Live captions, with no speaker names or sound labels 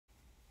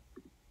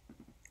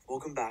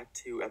Welcome back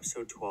to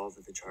episode 12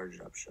 of the Charge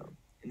It Up Show.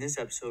 In this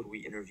episode, we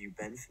interview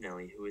Ben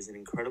Fanelli, who is an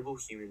incredible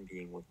human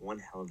being with one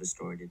hell of a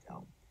story to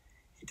tell.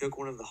 He took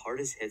one of the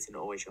hardest hits in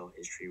OHL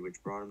history, which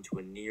brought him to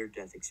a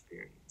near-death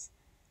experience.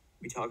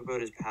 We talk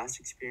about his past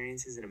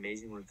experiences and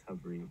amazing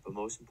recovery, but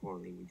most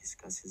importantly, we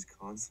discuss his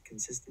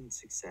consistent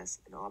success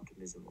and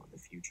optimism on the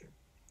future.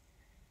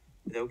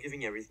 Without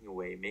giving everything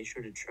away, make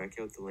sure to check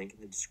out the link in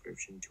the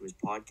description to his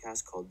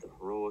podcast called The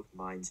Heroic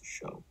Minds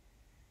Show.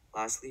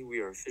 Lastly, we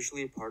are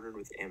officially partnered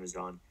with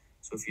Amazon,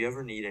 so if you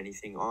ever need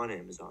anything on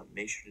Amazon,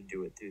 make sure to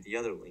do it through the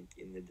other link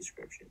in the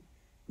description.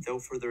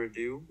 Without further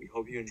ado, we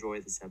hope you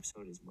enjoy this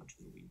episode as much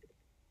as we did.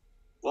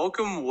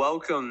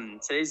 Welcome.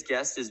 Today's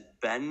guest is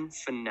Ben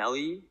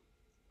Fanelli.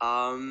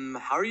 How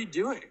are you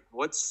doing?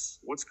 What's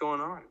going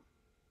on?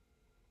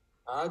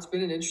 It's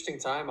been an interesting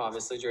time,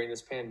 obviously, during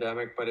this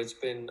pandemic, but it's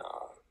been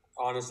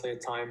honestly a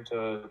time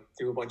to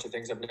do a bunch of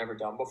things I've never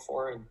done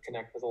before and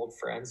connect with old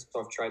friends. So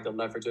I've tried to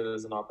leverage it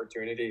as an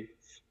opportunity.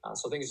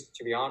 So things,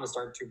 to be honest,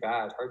 aren't too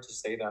bad. Hard to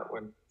say that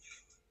when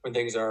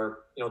things are,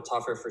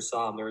 tougher for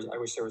some. I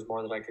wish there was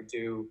more that I could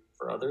do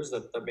for others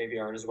that maybe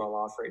aren't as well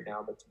off right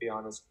now. But to be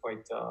honest,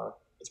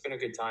 it's been a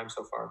good time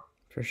so far.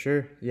 For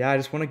sure. Yeah, I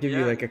just want to give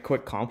you like a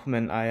quick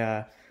compliment.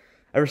 I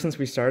ever since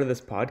we started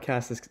this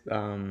podcast,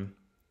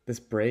 this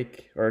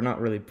break, or not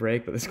really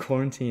break, but this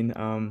quarantine,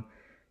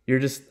 you're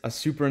just a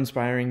super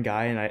inspiring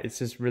guy, and it's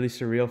just really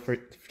surreal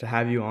to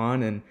have you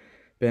on, and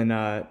been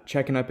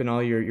checking up in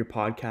all your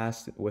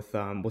podcasts with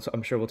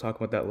I'm sure we'll talk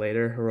about that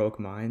later, Heroic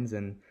Minds,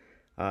 and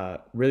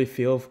really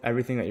feel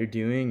everything that you're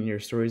doing, and your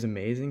story is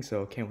amazing,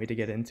 so can't wait to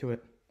get into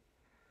it.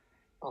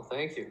 Oh,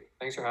 thank you.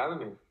 Thanks for having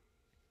me.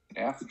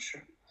 Yeah, for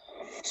sure.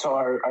 So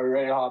are we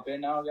ready to hop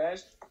in now,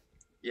 guys?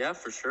 Yeah,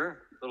 for sure.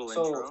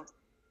 Intro.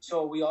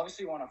 So we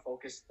obviously want to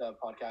focus the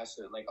podcast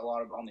a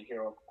lot on the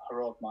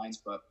heroic minds,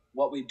 but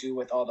what we do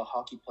with all the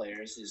hockey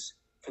players is,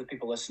 for the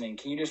people listening,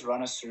 can you just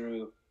run us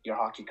through your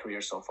hockey career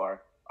so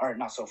far? Or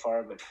not so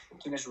far, but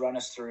can you just run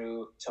us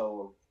through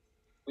till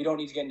we don't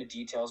need to get into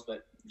details,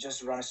 but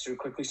just run us through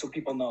quickly so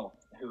people know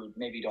who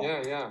maybe don't.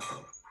 Yeah,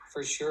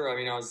 for sure. I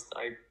mean,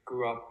 I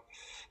grew up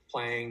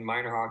playing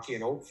minor hockey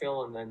in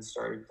Oakville and then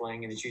started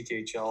playing in the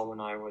GTHL when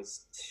I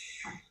was,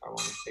 I want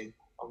to say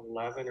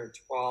 11 or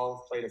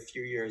 12, played a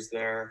few years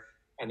there,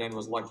 and then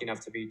was lucky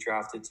enough to be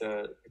drafted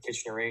to the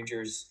Kitchener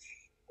Rangers,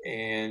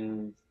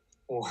 and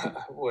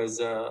was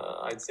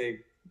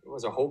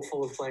a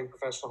hopeful of playing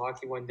professional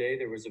hockey one day.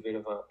 There was a bit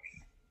of a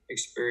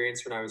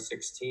experience when I was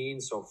 16,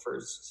 so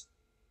first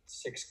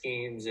 6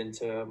 games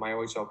into my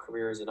OHL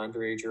career as an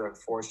underager,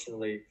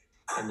 unfortunately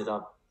ended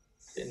up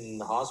in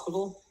the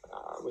hospital,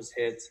 was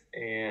hit,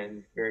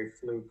 and very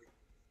fluke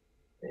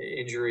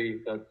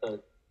injury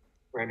that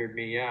rendered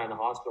me in the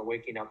hospital,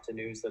 waking up to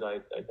news that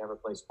I'd never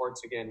play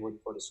sports again,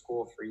 wouldn't go to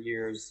school for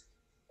years,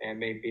 and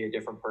may be a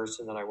different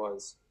person than I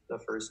was the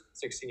first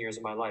 16 years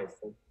of my life.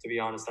 And to be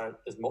honest,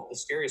 the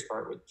scariest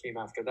part what came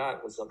after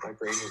that was that my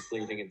brain was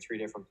bleeding in 3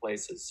 different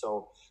places.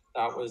 So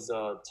that was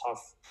a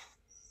tough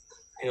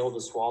pill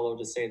to swallow,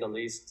 to say the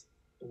least,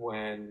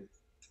 when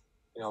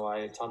I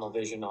had tunnel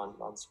vision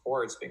on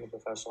sports, being a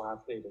professional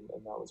athlete, and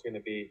that was going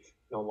to be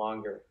no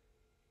longer.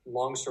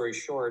 Long story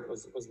short,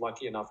 was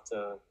lucky enough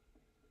to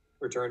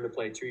return to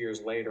play 2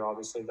 years later.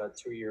 Obviously, that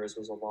 2 years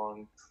was a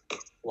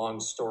long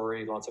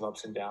story, lots of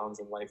ups and downs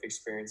and life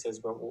experiences,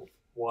 but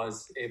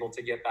was able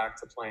to get back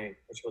to playing,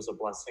 which was a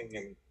blessing,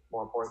 and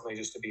more importantly,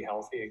 just to be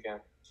healthy again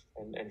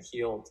and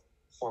healed,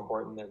 more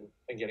important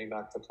than getting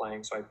back to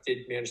playing. So I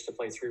did manage to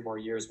play 3 more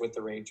years with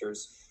the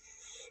Rangers.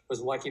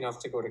 Was lucky enough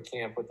to go to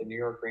camp with the New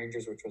York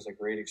Rangers, which was a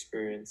great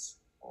experience.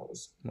 I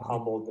was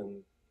humbled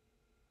and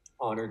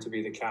honored to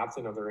be the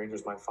captain of the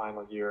Rangers my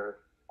final year,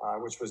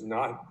 which was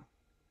not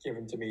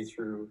given to me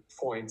through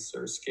points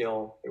or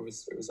skill. It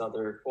was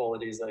other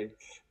qualities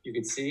you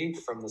could see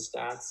from the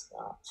stats.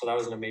 So that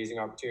was an amazing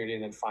opportunity,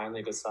 and then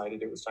finally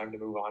decided it was time to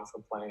move on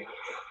from playing.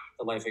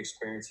 The life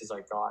experiences I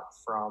got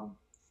from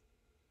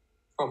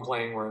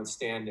playing were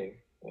outstanding,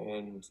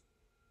 and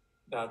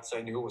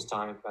I knew it was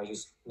time.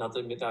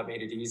 Nothing that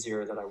made it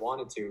easier that I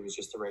wanted to. It was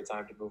just the right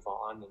time to move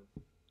on,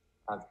 and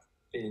I've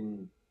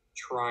been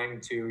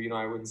trying to,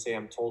 I wouldn't say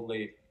I'm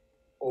totally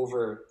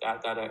over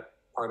that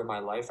part of my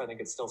life. I think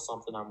it's still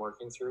something I'm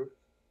working through,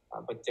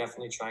 but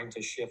definitely trying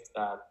to shift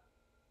that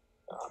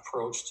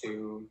approach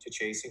to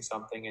chasing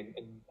something and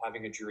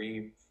having a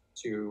dream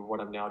to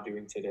what I'm now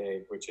doing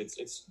today, which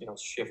it's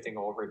shifting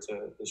over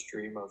to this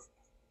dream of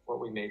what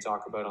we may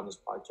talk about on this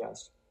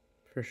podcast.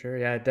 For sure.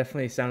 Yeah, it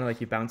definitely sounded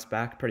like you bounced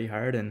back pretty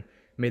hard and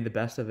made the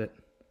best of it.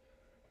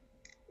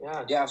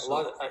 Yeah.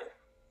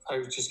 I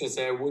was just going to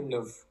say I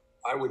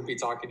wouldn't be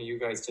talking to you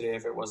guys today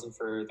if it wasn't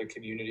for the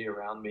community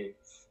around me.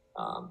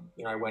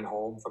 I went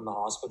home from the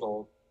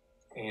hospital,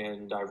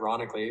 and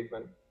ironically,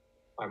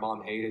 my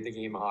mom hated the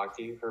game of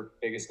hockey. Her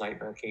biggest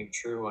nightmare came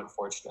true,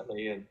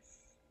 unfortunately. And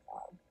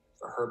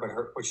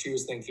what she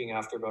was thinking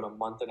after about a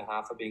month and a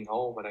half of being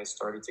home, and I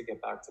started to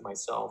get back to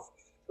myself,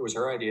 it was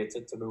her idea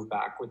to move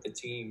back with the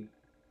team.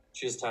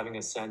 Just having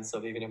a sense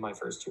of, even in my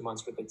first 2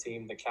 months with the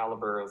team, the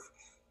caliber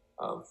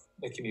of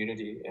the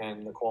community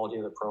and the quality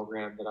of the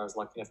program that I was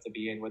lucky enough to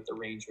be in with the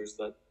Rangers.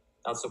 That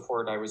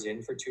support I was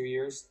in for 2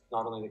 years,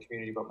 not only the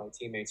community but my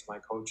teammates, my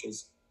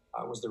coaches,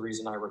 was the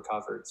reason I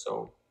recovered.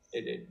 So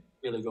it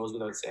really goes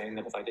without saying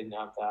that if I didn't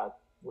have that,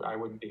 I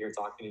wouldn't be here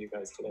talking to you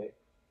guys today.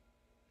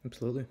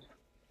 Absolutely.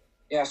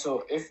 Yeah,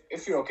 so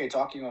if you're okay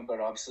talking about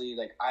it, obviously,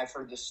 like, I've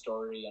heard this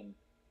story, and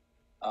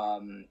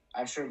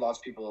I'm sure lots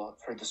of people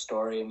have heard the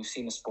story, and we've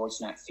seen the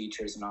Sportsnet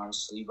features, and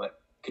honestly, but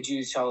could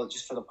you tell,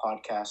 just for the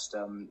podcast,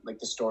 like,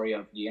 the story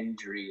of the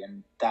injury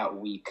and that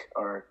week,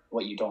 or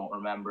what you don't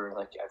remember,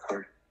 like I've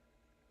heard?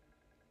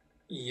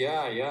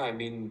 Yeah. I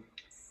mean,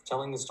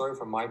 telling the story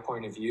from my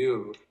point of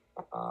view,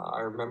 I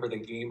remember the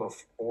game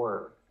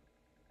before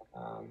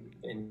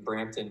in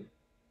Brampton.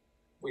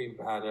 We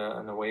had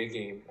an away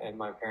game, and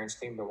my parents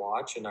came to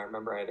watch, and I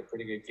remember I had a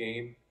pretty good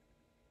game,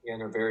 again,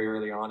 very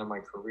early on in my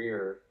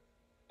career,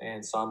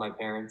 and saw my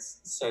parents,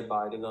 said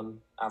bye to them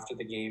after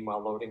the game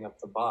while loading up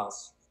the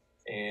bus.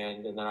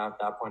 And then at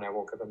that point, I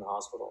woke up in the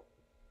hospital.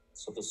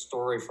 So the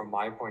story from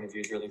my point of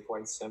view is really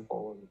quite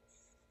simple. And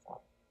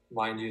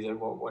mind you, that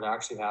what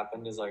actually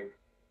happened is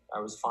I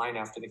was fine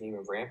after the game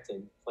in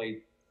Brampton,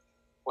 played,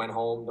 went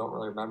home, don't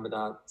really remember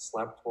that,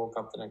 slept, woke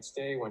up the next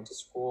day, went to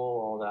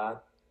school, all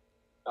that.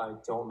 I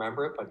don't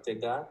remember it, but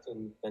did that,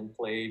 and then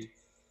played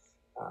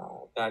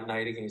that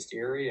night against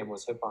Erie and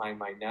was hit behind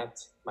my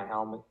net. My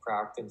helmet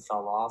cracked and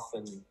fell off,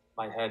 and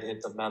my head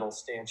hit the metal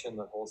stanchion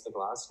that holds the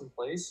glass in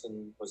place,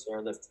 and was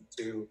airlifted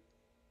to.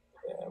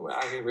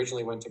 I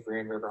originally went to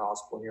Grand River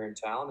Hospital here in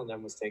town, and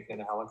then was taken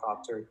in a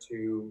helicopter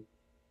to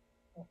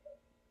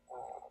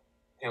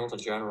Hamilton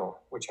General,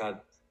 which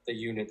had the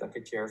unit that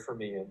could care for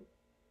me, and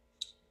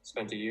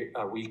spent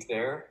a week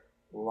there.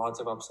 Lots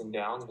of ups and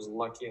downs. Was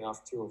lucky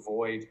enough to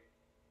avoid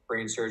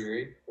brain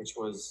surgery, which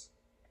was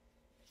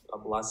a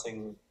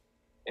blessing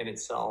in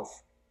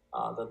itself,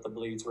 that the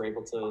bleeds were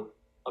able to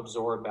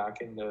absorb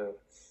back into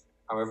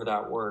however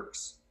that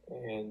works,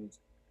 and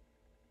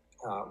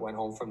went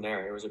home from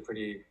there. It was a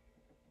pretty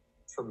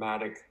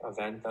traumatic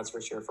event, that's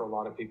for sure, for a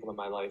lot of people in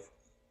my life,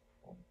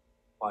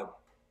 but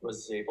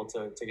was able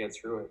to get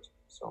through it.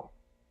 So,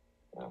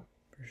 yeah.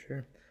 For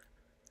sure.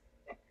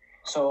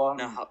 So,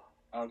 Now,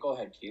 go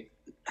ahead, Keith.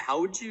 how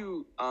would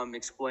you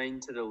explain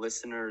to the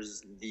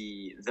listeners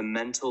the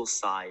mental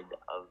side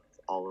of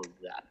all of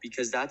that?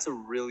 Because that's a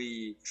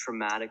really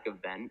traumatic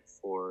event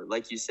for,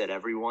 like you said,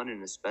 everyone,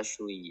 and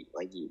especially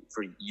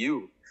for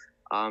you.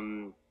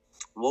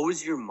 What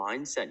was your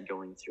mindset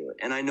going through it?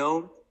 And I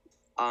know,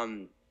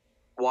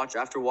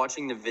 after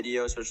watching the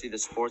video, especially the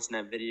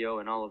Sportsnet video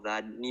and all of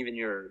that, and even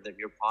your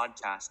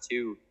podcast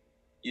too,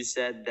 you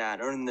said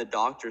that, or the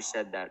doctor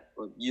said that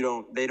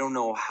they don't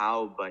know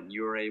how, but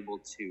you were able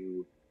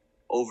to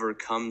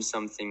overcome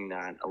something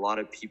that a lot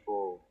of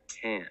people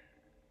can't.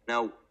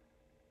 Now,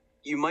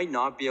 you might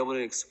not be able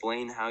to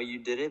explain how you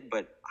did it,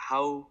 but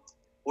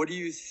what do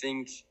you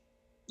think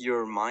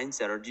your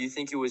mindset, or do you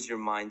think it was your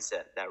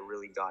mindset that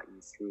really got you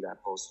through that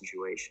whole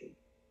situation?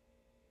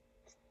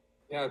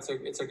 Yeah, it's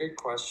a good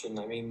question.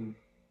 I mean,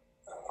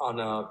 on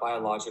a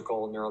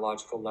biological,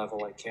 neurological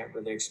level, I can't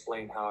really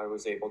explain how I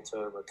was able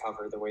to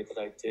recover the way that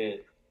I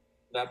did.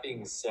 That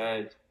being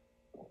said,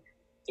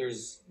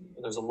 there's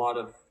a lot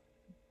of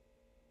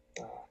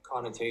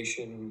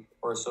connotation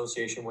or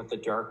association with the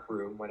dark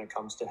room when it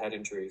comes to head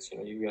injuries.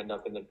 You end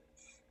up in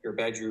your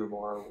bedroom,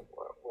 or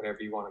whatever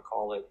you want to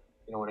call it,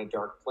 in a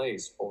dark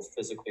place, both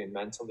physically and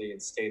mentally,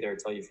 and stay there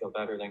until you feel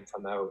better, then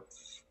come out.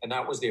 And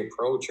that was the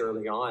approach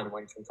early on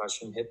when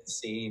concussion hit the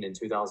scene in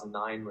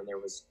 2009, when there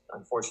was,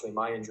 unfortunately,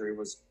 my injury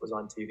was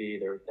on TV.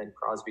 Then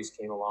Crosby's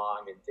came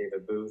along, and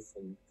David Booth,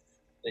 and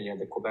then you had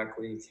the Quebec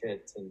League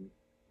hit, and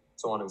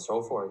so on and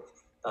so forth.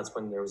 That's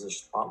when there was a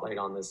spotlight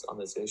on this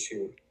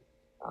issue.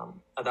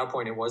 At that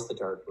point, it was the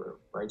dark room,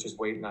 right? Just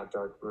wait in that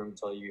dark room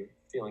until you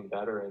feeling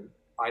better. And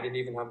I didn't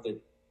even have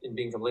in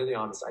being completely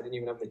honest, I didn't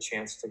even have the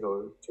chance to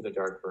go to the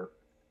dark room.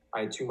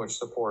 I had too much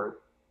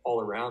support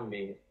all around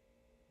me.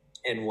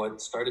 And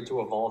what started to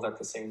evolve at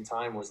the same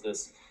time was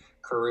this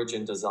courage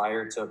and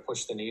desire to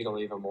push the needle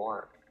even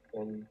more.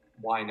 And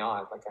why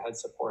not? Like, I had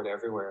support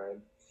everywhere.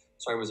 And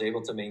so I was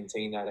able to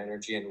maintain that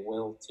energy and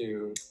will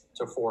to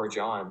forge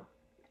on.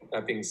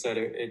 That being said,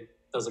 it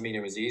doesn't mean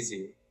it was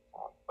easy,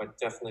 but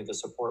definitely the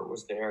support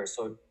was there.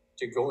 So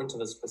to go into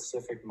the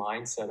specific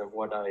mindset of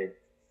what I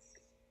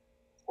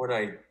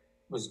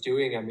was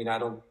doing, I mean,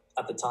 at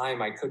the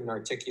time, I couldn't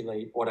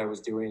articulate what I was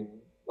doing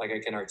like I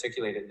can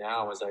articulate it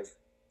now, as I've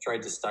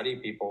tried to study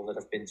people that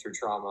have been through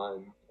trauma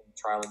and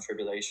trial and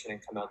tribulation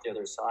and come out the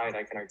other side.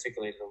 I can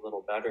articulate it a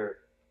little better.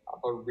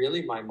 But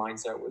really, my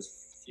mindset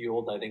was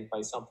fueled, I think,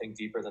 by something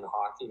deeper than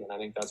hockey. And I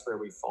think that's where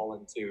we fall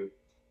into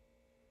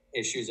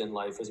issues in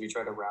life, as we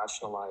try to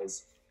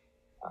rationalize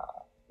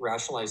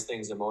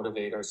things and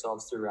motivate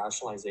ourselves through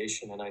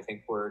rationalization. And I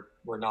think we're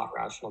not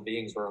rational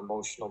beings. We're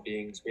emotional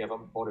beings. We have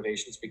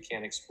motivations we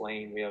can't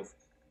explain. We have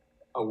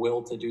a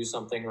will to do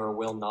something or a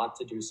will not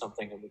to do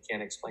something, and we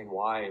can't explain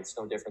why. It's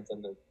no different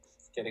than the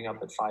getting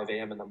up at 5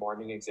 a.m. in the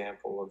morning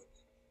example of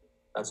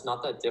That's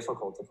not that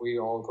difficult. If we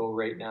all go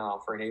right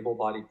now, for an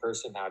able-bodied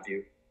person, have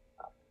you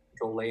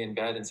go lay in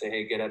bed and say,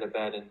 hey, get out of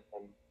bed and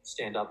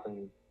stand up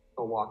and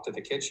go walk to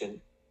the kitchen.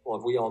 Well,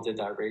 if we all did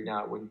that right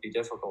now, it wouldn't be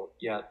difficult.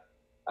 Yet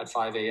at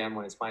 5 a.m.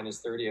 when it's minus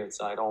 30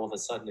 outside, all of a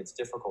sudden it's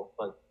difficult.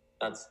 But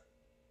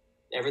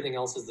everything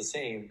else is the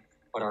same,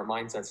 but our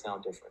mindset's now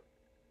different.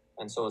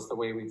 And so it's the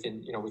way we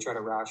can, we try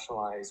to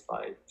rationalize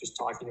by just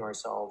talking to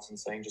ourselves and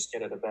saying, just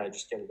get out of bed,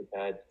 just get out of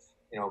bed,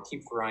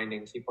 keep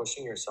grinding, keep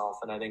pushing yourself.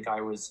 And I think I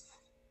was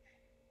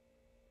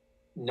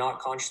not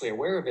consciously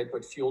aware of it,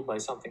 but fueled by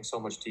something so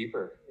much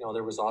deeper.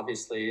 There was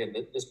obviously, and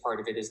this part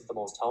of it isn't the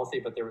most healthy,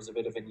 but there was a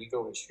bit of an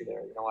ego issue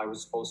there. I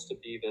was supposed to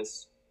be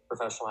this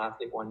professional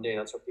athlete one day.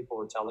 That's what people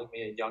were telling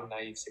me, a young,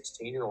 naive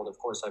 16-year-old. Of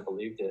course, I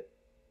believed it.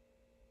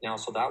 Now,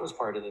 so that was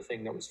part of the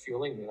thing that was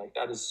fueling me. Like,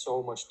 that is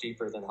so much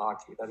deeper than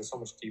hockey. That is so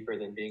much deeper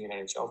than being an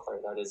NHL player.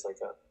 That is like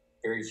a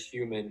very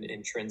human,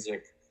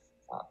 intrinsic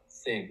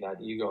thing,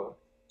 that ego.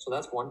 So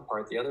that's one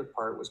part. The other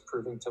part was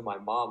proving to my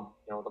mom,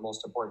 the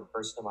most important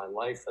person in my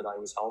life, that I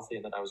was healthy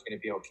and that I was going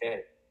to be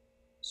okay.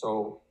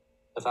 So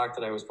the fact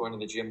that I was going to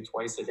the gym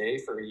twice a day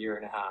for a year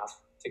and a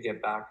half to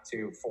get back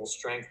to full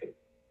strength,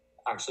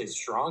 actually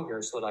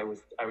stronger, so that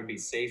I would be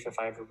safe if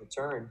I ever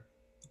returned.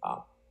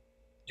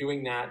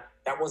 Doing that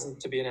wasn't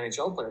to be an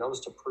NHL player. That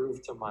was to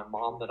prove to my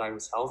mom that I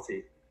was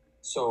healthy.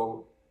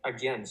 So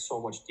again, so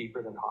much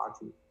deeper than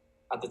hockey.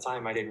 At the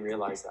time, I didn't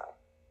realize that.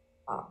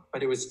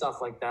 But it was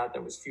stuff like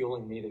that was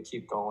fueling me to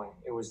keep going.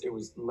 It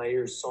was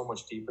layers so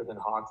much deeper than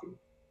hockey.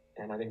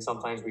 And I think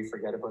sometimes we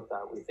forget about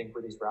that. We think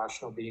we're these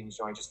rational beings.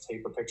 I just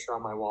tape a picture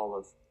on my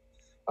wall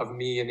of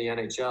me in the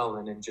NHL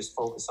and then just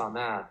focus on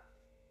that.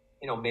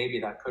 Maybe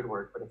that could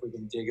work. But if we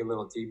can dig a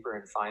little deeper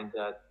and find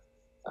that,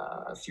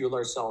 fuel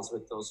ourselves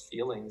with those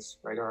feelings,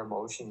 right? Our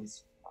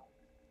emotions,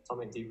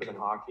 something deeper than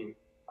hockey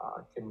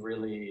can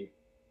really,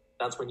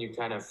 that's when you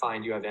kind of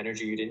find you have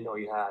energy you didn't know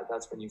you had.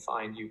 That's when you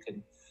find you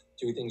can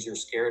do things you're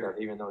scared of,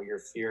 even though you're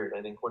feared.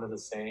 I think one of the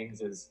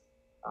sayings is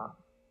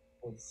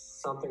it's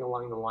something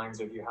along the lines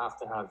of, you have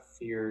to have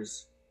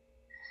fears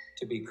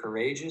to be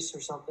courageous,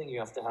 or something. You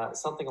have to have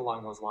something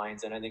along those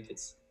lines. And I think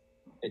it's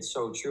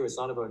so true. It's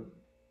not about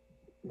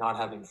not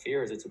having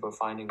fears. It's about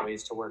finding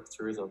ways to work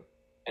through them.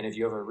 And if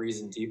you have a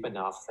reason deep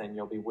enough, then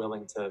you'll be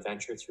willing to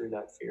venture through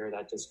that fear,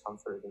 that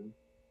discomfort. And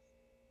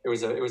it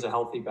was a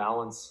healthy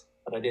balance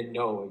that I didn't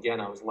know.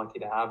 Again, I was lucky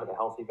to have it, a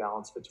healthy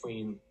balance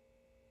between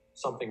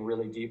something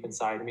really deep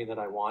inside of me that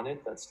I wanted,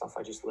 that stuff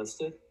I just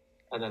listed,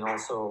 and then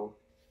also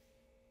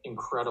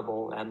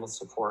incredible, endless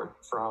support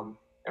from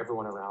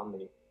everyone around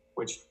me,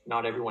 which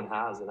not everyone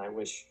has. And I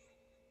wish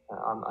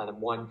I'm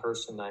one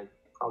person, I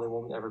probably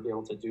won't ever be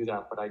able to do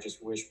that, but I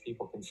just wish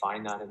people can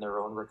find that in their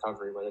own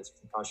recovery, whether it's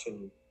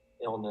concussion,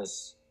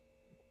 illness,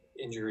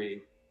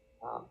 injury.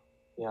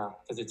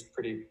 Because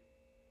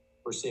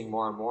we're seeing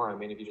more and more. I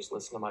mean, if you just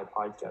listen to my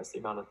podcast, the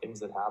amount of things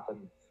that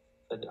happen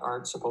that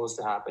aren't supposed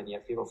to happen,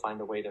 yet people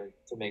find a way to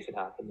make it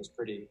happen, is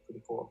pretty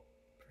cool.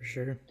 For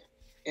sure.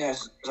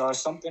 Yes, so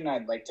something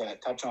I'd like to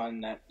touch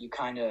on that you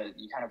kind of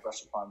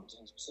brushed upon, but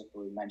didn't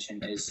specifically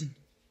mention, is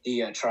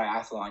the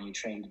triathlon you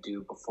trained to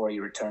do before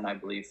you return, I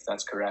believe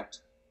that's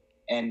correct.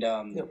 And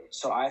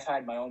So I've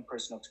had my own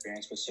personal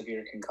experience with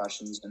severe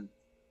concussions, and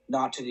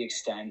not to the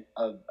extent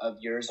of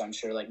yours, I'm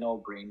sure, like no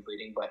brain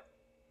bleeding, but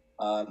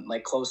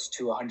like close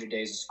to 100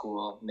 days of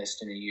school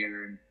missed in a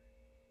year. And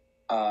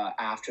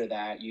after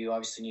that, you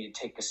obviously need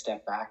to take a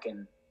step back.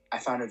 And I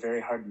found it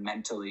very hard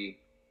mentally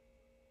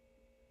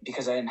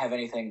because I didn't have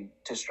anything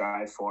to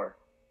strive for,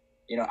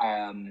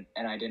 and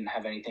I didn't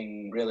have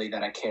anything really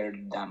that I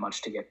cared that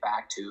much to get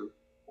back to.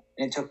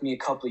 And it took me a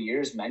couple of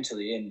years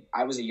mentally, and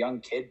I was a young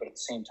kid, but at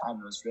the same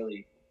time, it was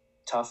really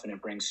tough, and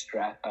it brings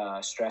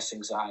stress,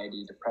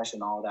 anxiety,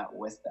 depression, all that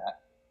with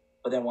that.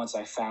 But then once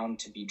I found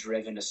to be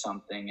driven to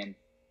something, and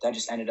that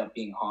just ended up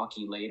being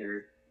hockey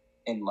later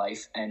in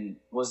life. And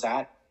was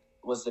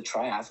the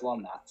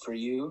triathlon that for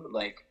you,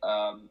 like,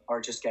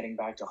 or just getting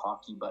back to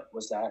hockey? But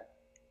was that,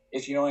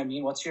 if you know what I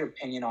mean? What's your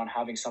opinion on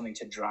having something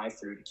to drive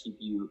through to keep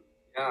you?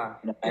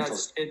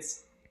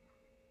 It's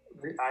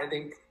I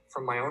think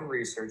from my own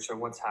research on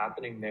what's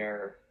happening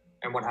there,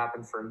 and what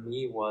happened for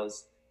me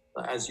was,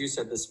 as you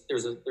said,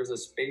 there's a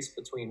space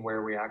between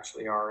where we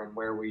actually are and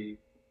where we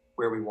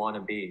want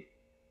to be,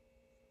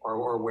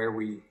 or where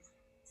we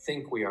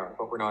think we are,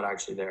 but we're not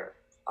actually there.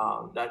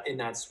 That in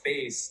that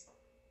space,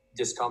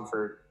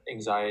 discomfort,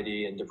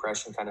 anxiety, and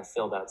depression kind of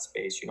fill that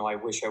space. I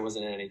wish I was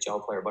an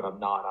NHL player, but I'm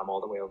not. I'm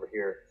all the way over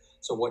here.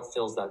 So what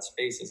fills that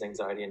space is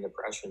anxiety and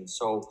depression.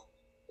 So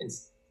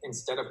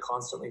instead of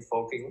constantly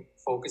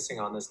focusing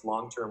on this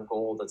long-term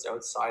goal that's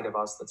outside of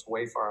us, that's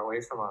way far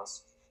away from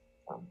us,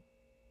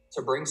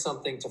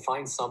 to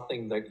find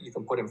something that you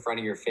can put in front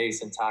of your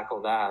face and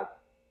tackle that,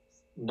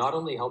 not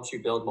only helps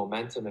you build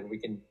momentum, and we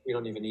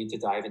don't even need to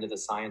dive into the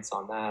science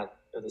on that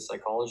or the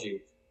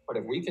psychology, but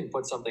if we can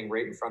put something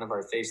right in front of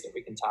our face that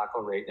we can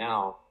tackle right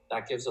now,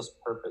 that gives us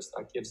purpose,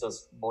 that gives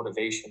us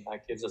motivation,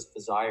 that gives us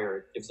desire,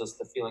 it gives us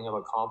the feeling of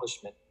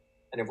accomplishment.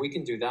 And if we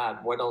can do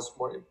that, what else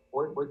more?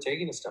 We're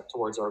taking a step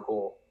towards our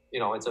goal.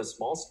 it's a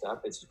small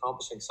step. It's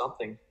accomplishing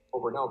something,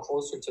 but we're now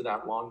closer to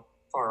that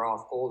far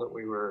off goal that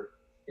we were,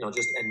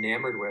 just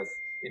enamored with,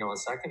 a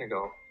second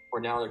ago. We're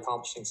now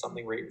accomplishing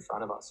something right in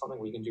front of us, something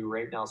we can do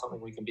right now,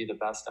 something we can be the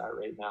best at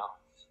right now.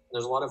 And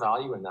there's a lot of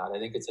value in that. I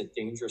think it's a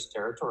dangerous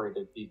territory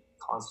to be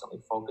constantly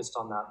focused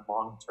on that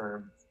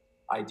long-term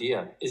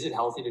idea. Is it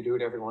healthy to do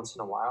it every once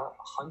in a while?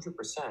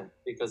 100%,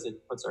 because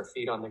it puts our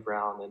feet on the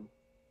ground and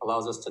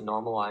allows us to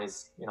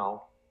normalize,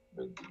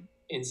 the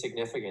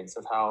insignificance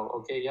of how,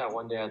 okay, yeah,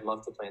 one day I'd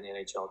love to play in the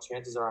NHL.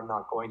 Chances are I'm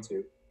not going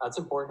to. That's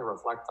important to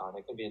reflect on.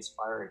 It can be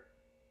inspiring,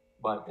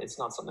 but it's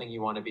not something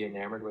you want to be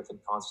enamored with and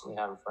constantly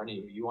have in front of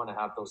you. You want to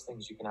have those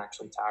things you can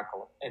actually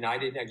tackle. And I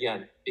didn't,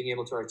 again, being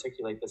able to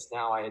articulate this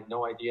now, I had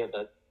no idea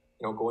that,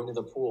 going to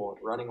the pool,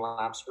 running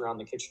laps around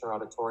the Kitchener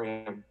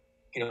Auditorium,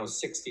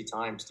 60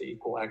 times to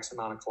equal X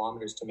amount of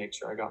kilometers to make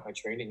sure I got my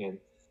training in.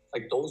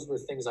 Like, those were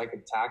things I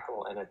could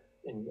tackle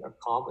and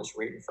accomplish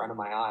right in front of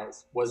my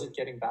eyes. Was it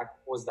getting back?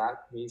 Was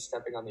that me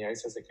stepping on the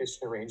ice as a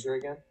Kitchener Ranger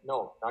again?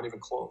 No, not even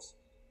close.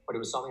 But it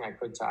was something I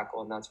could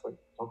tackle, and that's what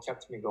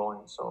kept me going.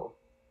 So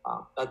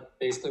that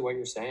basically what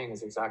you're saying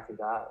is exactly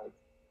that. Like,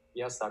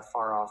 yes, that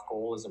far off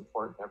goal is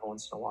important every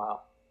once in a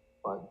while,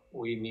 but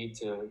we need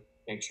to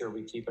make sure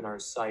we keep in our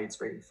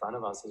sights right in front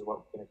of us is what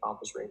we can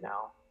accomplish right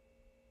now.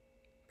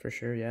 For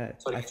sure, yeah.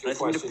 So to your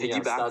question,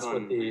 yes,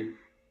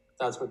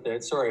 that's what the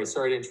sorry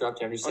to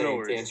interrupt you. I'm just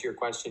saying to answer your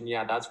question,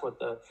 yeah, that's what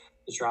the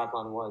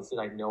triathlon was. Did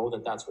I know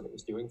that that's what it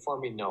was doing for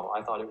me? No,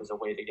 I thought it was a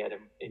way to get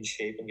in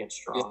shape and get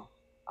strong.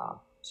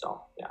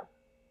 Yeah.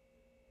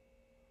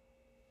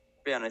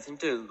 Yeah, and I think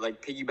to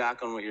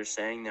piggyback on what you're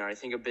saying there, I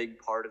think a big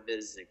part of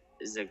it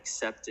is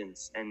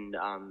acceptance and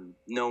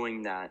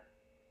knowing that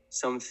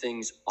some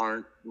things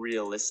aren't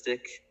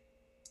realistic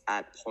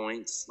at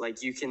points.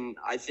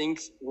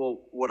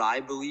 What I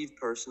believe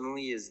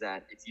personally is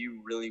that if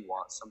you really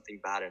want something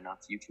bad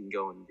enough, you can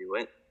go and do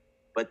it.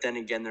 But then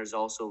again, there's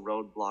also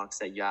roadblocks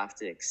that you have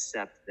to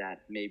accept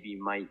that maybe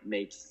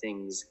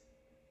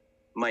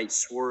might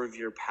swerve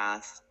your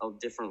path a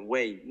different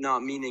way.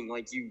 Not meaning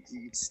you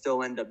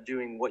still end up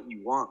doing what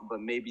you want, but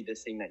maybe the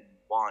thing that you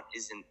want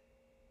isn't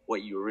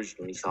what you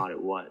originally thought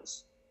it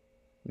was.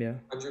 Yeah.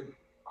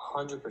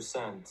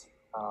 100%.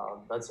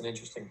 That's an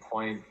interesting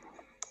point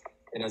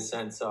in a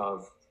sense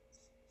of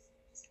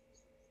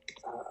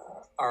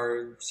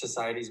our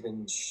society's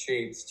been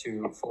shaped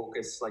to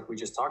focus, like we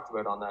just talked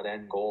about, on that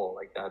end goal,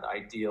 like that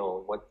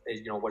ideal, what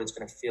it's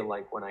going to feel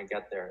like when I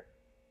get there.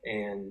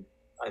 And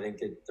I think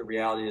the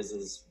reality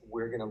is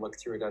we're going to look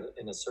through it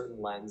in a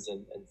certain lens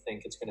and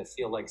think it's going to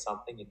feel like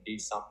something and be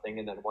something.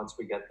 And then once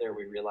we get there,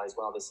 we realize,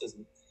 wow, this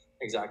isn't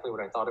exactly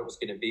what I thought it was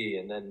going to be.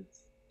 And then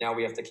now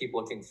we have to keep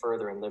looking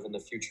further and live in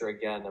the future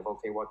again of,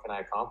 okay, what can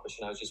I accomplish?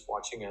 And I was just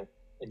watching an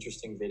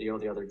interesting video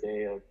the other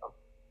day, a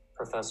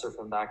professor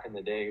from back in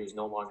the day who's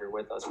no longer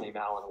with us named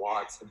Alan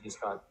Watts, and he's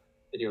got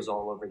videos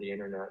all over the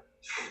internet.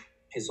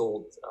 His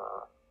old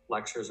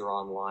lectures are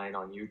online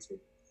on YouTube.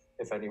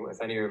 If any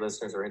of your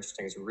listeners are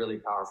interested, it's really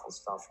powerful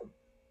stuff. And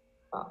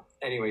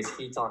anyways,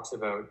 he talks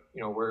about,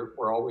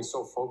 we're always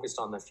so focused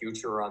on the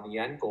future or on the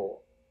end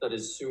goal that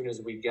as soon as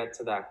we get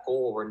to that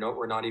goal,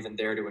 we're not even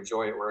there to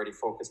enjoy it. We're already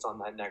focused on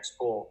that next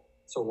goal.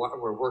 So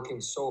we're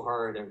working so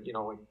hard, and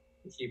when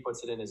he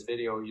puts it in his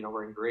video,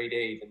 we're in grade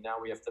 8 and now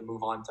we have to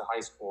move on to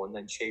high school and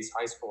then chase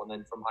high school. And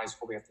then from high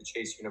school, we have to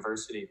chase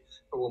university.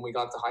 But when we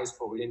got to high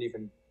school, we didn't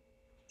even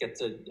get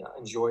to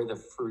enjoy the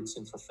fruits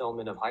and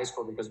fulfillment of high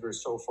school because we were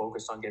so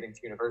focused on getting to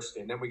university.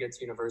 And then we get to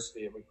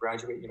university and we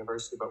graduate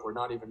university, but we're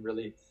not even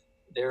really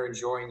there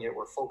enjoying it.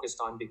 We're focused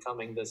on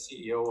becoming the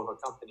CEO of a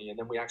company. And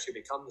then we actually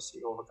become the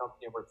CEO of a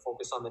company and we're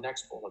focused on the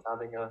next goal of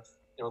having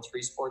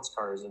 3 sports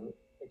cars and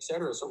et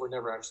cetera. So we're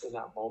never actually in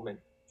that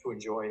moment to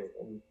enjoy it.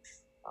 And,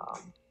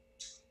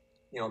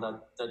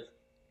 that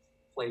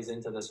plays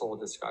into this whole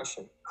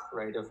discussion,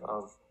 right?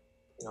 Of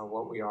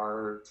what we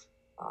are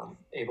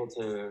able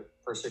to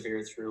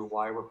persevere through,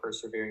 why we're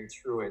persevering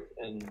through it.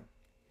 And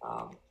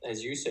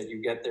as you said,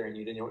 you get there and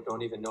you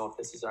don't even know if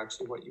this is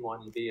actually what you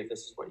wanted to be, if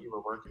this is what you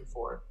were working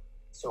for.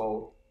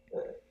 So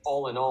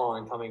all in all,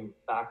 and coming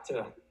back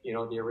to,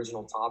 the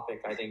original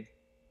topic, I think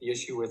the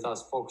issue with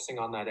us focusing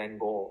on that end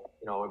goal,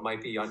 it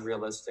might be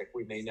unrealistic.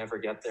 We may never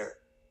get there.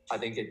 I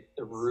think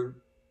the root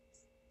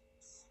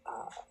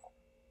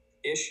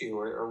issue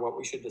or what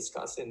we should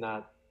discuss in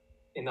that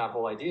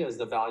whole idea is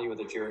the value of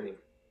the journey,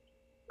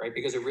 right?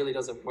 Because it really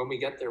doesn't, when we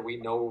get there, we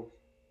know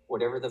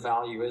whatever the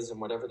value is and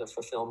whatever the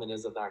fulfillment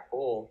is of that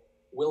goal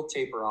will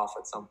taper off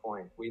at some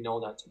point. We know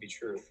that to be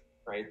true,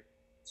 right?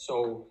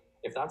 So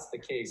if that's the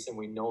case and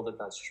we know that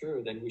that's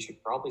true, then we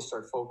should probably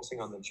start focusing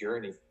on the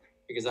journey,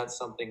 because that's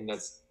something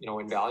that's,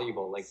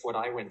 invaluable. Like what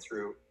I went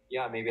through,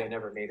 yeah, maybe I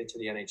never made it to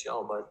the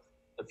NHL, but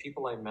the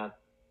people I met,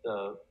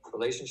 the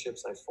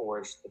relationships I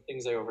forged, the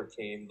things I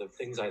overcame, the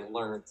things I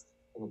learned,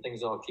 and the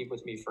things I'll keep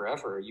with me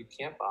forever, you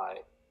can't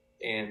buy.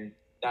 And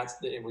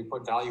and we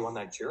put value on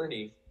that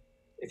journey.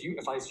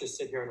 If I just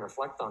sit here and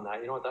reflect on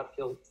that,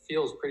 that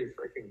feels pretty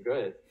freaking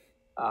good.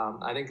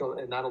 I think,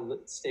 and that'll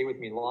stay with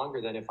me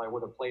longer than if I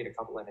would have played a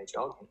couple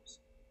NHL games.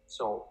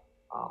 So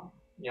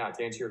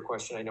To answer your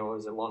question, I know it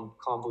was a long,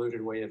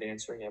 convoluted way of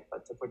answering it,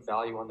 but to put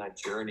value on that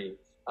journey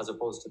as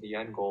opposed to the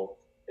end goal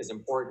is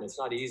important. It's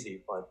not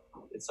easy, but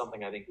it's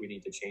something I think we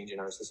need to change in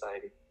our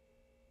society.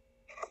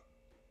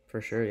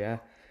 For sure, yeah.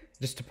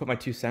 Just to put my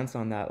 2 cents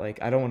on that,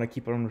 like I don't want to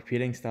keep on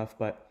repeating stuff,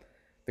 but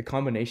the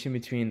combination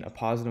between a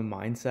positive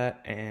mindset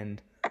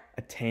and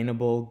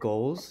attainable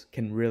goals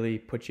can really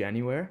put you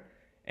anywhere.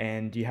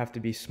 And you have to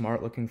be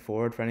smart looking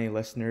forward. For any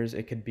listeners,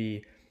 it could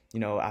be,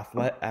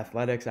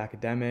 athletics,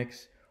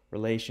 academics,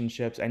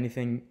 relationships,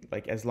 anything,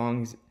 like as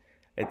long as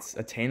it's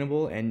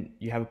attainable and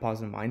you have a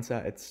positive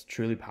mindset, it's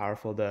truly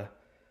powerful to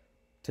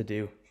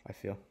do, I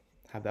feel.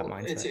 Have that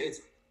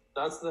mindset.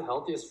 That's the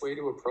healthiest way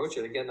to approach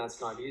it. Again, that's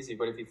not easy,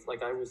 but if you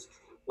like, I was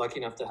lucky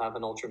enough to have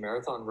an ultra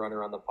marathon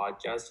runner on the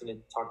podcast, and it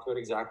talked about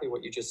exactly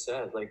what you just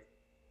said. Like,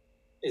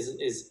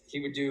 is he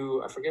would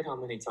do, I forget how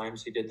many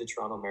times he did the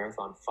Toronto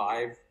Marathon,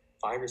 five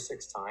or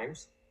six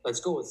times. Let's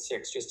go with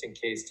 6, just in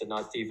case, to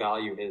not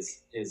devalue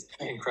his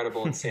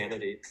incredible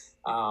insanity.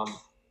 To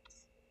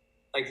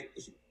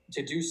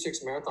do 6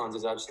 marathons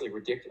is absolutely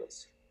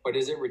ridiculous. But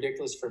is it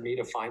ridiculous for me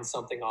to find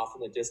something off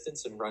in the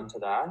distance and run to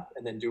that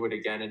and then do it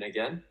again and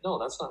again? No,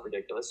 that's not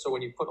ridiculous. So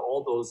when you put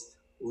all those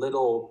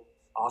little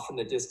off in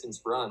the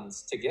distance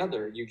runs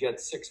together, you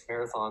get 6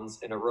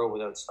 marathons in a row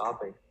without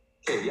stopping.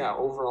 Okay, yeah,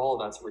 overall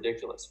that's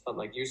ridiculous. But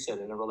like you said,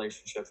 in a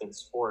relationship, in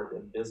sport,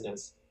 in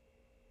business,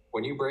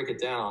 when you break it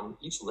down,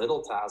 each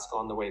little task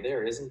on the way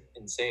there isn't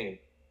insane.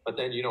 But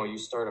then, you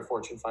start a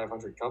Fortune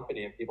 500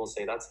 company and people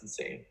say that's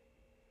insane.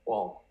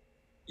 Well,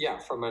 yeah,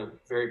 from a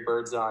very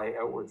bird's eye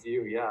outward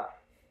view, yeah.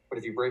 But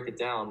if you break it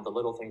down, the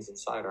little things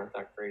inside aren't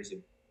that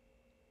crazy.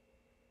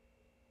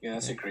 Yeah,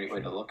 that's a great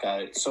way to look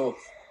at it. So,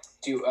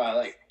 do you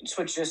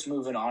switch? Just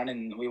moving on,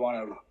 and we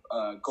want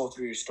to go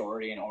through your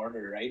story in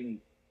order, right? And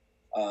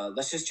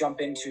let's just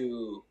jump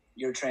into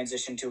your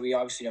transition to. We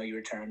obviously know you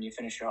returned, you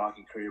finished your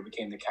hockey career,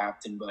 became the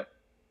captain, but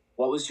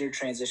what was your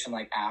transition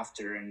like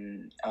after?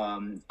 And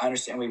I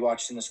understand we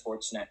watched in the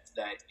Sportsnet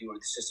that you were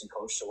the assistant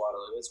coach to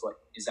Waterloo.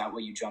 Is that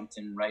what you jumped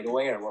in right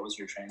away, or what was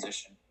your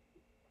transition?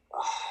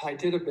 I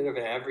did a bit of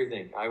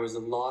everything. I was a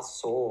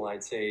lost soul,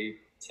 I'd say.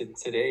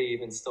 Today,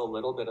 even still a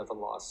little bit of a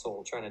lost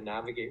soul, trying to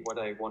navigate what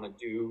I want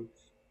to do,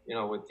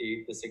 with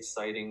this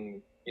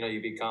exciting,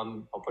 you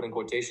become, I'll put in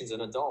quotations,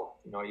 an adult.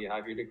 You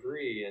have your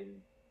degree and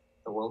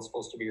the world's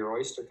supposed to be your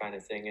oyster kind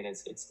of thing, and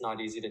it's not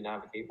easy to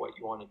navigate what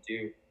you want to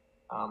do.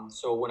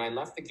 So when I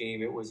left the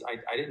game, it was,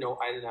 I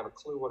didn't have a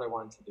clue what I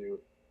wanted to do.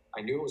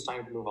 I knew it was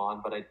time to move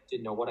on, but I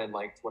didn't know what I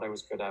liked, what I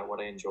was good at, what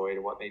I enjoyed,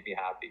 what made me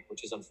happy,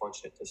 which is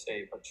unfortunate to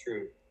say, but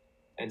true.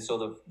 And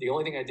so the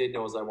only thing I did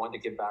know is I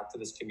wanted to give back to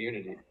this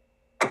community,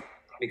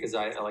 because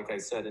like I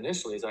said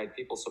initially, I had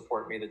people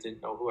support me that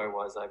didn't know who I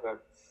was. I've got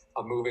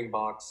a moving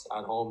box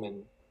at home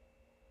in,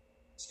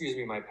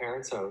 my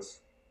parents' house,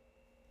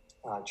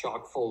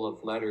 chock full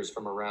of letters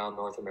from around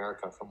North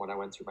America from when I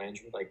went through my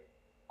injury.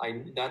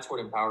 That's what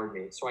empowered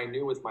me. So I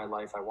knew with my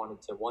life, I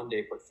wanted to one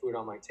day put food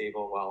on my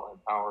table while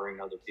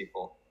empowering other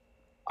people.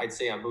 I'd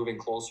say I'm moving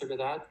closer to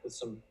that with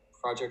some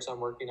projects I'm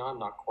working on,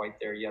 not quite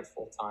there yet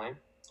full time.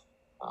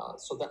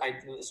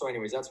 So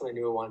anyways, that's what I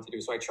knew I wanted to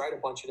do. So I tried a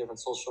bunch of different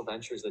social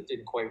ventures that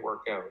didn't quite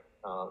work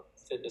out.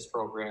 Fitness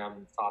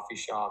program, coffee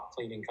shop,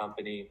 cleaning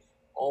company,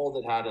 all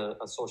that had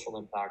a social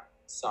impact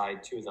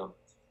side to them.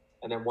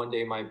 And then one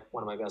day,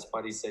 one of my best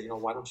buddies said,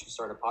 why don't you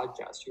start a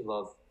podcast? You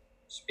love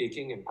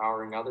speaking,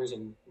 empowering others,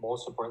 and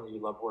most importantly,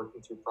 you love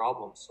working through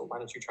problems. So why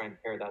don't you try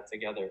and pair that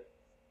together?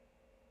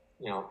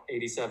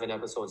 87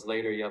 episodes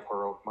later, you have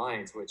Heroic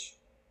Minds, which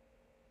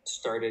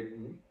started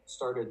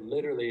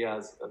literally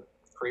as a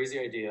crazy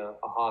idea,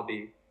 a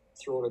hobby,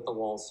 throw it at the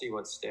wall, see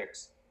what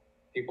sticks.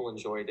 People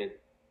enjoyed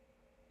it.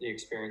 The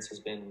experience has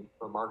been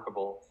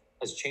remarkable,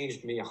 has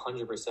changed me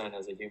 100%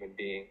 as a human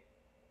being.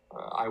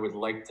 I would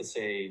like to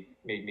say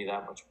made me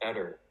that much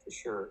better, for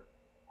sure.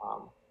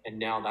 And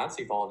now that's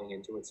evolving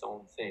into its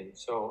own thing.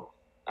 So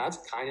that's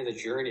kind of the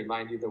journey.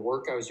 Mind you, the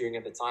work I was doing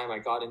at the time, I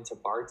got into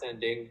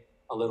bartending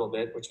a little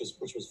bit, which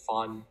was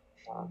fun.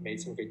 Made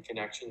some good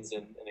connections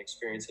and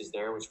experiences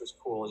there, which was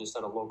cool, just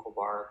at a local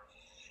bar.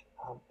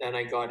 Then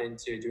I got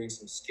into doing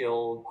some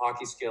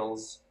hockey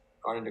skills,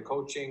 got into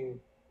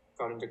coaching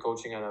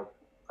at a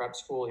prep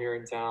school here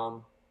in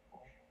town.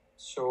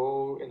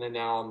 And then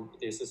now I'm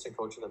the assistant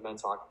coach of the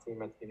men's hockey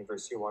team at the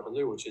University of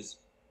Waterloo, which is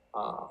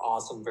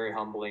awesome, very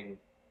humbling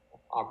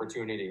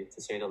opportunity,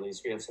 to say the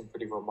least. We have some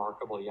pretty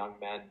remarkable young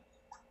men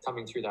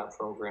coming through that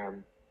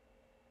program,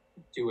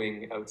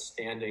 doing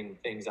outstanding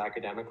things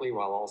academically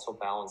while also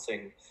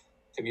balancing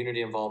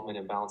community involvement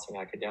and balancing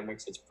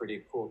academics. It's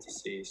pretty cool to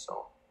see.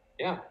 So,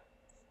 yeah.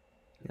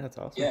 Yeah, that's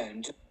awesome. Yeah,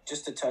 and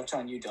just to touch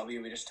on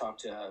UW, we just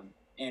talked to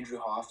Andrew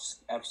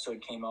Hoff's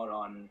episode came out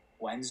on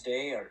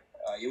Wednesday, or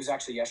it was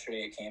actually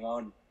yesterday it came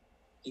out, and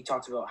he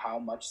talked about how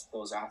much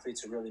those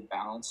athletes are really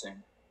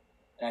balancing.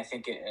 And I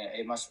think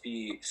it must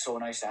be so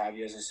nice to have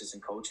you as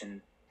assistant coach, and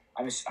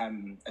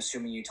I'm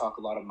assuming you talk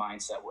a lot of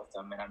mindset with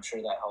them, and I'm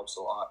sure that helps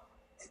a lot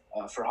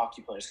for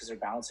hockey players because they're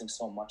balancing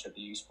so much at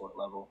the U Sport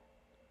level.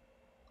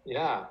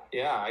 Yeah,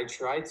 I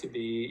try to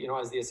be,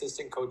 as the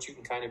assistant coach, you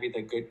can kind of be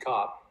the good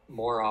cop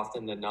more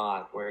often than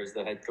not, whereas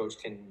the head coach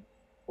can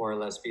more or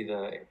less be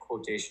the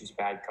quotations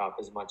bad cop,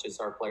 as much as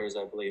our players,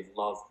 I believe,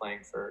 love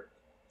playing for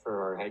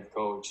our head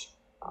coach.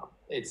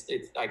 It's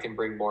I can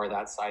bring more of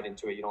that side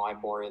into it.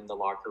 I'm more in the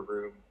locker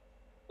room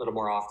a little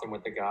more often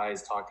with the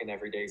guys, talking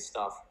everyday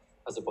stuff,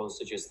 as opposed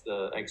to just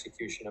the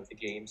execution of the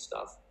game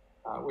stuff,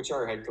 which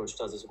our head coach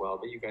does as well.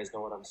 But you guys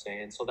know what I'm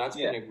saying. So that's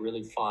been a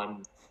really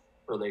fun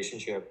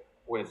relationship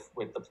with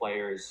the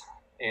players.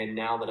 And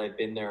now that I've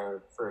been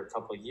there for a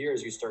couple of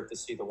years, you start to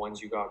see the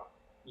ones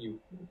you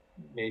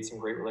made some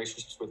great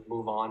relationships with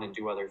move on and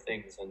do other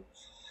things and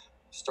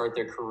start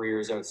their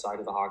careers outside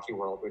of the hockey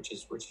world, which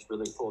is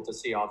really cool to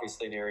see.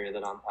 Obviously, an area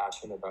that I'm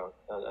passionate about.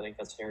 I think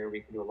that's an area we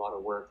can do a lot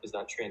of work, is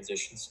that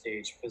transition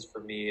stage. Because for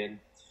me, and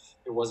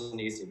it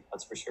wasn't easy,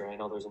 that's for sure. I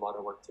know there's a lot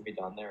of work to be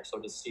done there. So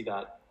to see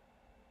that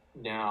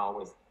now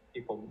with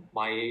people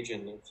my age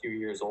and a few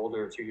years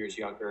older, a few years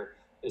younger,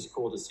 is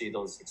cool to see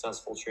those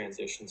successful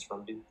transitions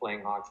from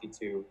playing hockey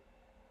to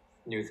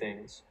new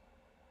things.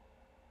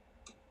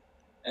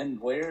 And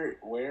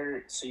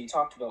so you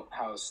talked about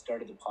how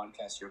started the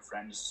podcast, your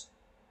friends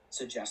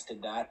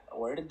suggested that.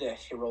 Where did the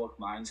Heroic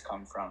Minds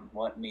come from?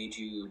 What made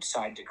you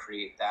decide to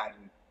create that?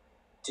 And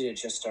did it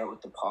just start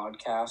with the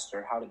podcast,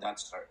 or how did that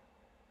start?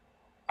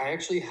 I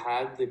actually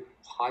had the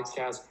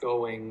podcast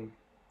going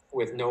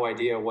with no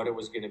idea what it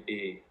was going to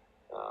be.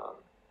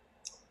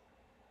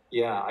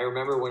 I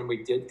remember when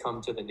we did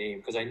come to the name,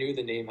 because I knew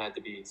the name had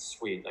to be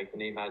sweet. Like, the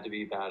name had to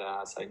be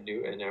badass. I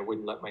knew, and I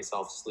wouldn't let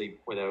myself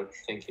sleep without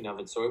thinking of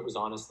it. So it was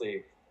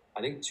honestly,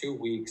 I think, 2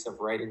 weeks of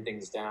writing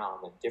things down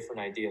and different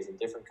ideas and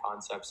different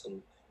concepts,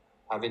 and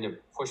having to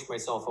push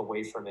myself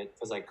away from it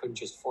because I couldn't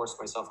just force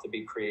myself to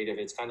be creative.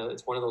 It's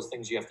one of those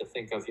things you have to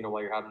think of,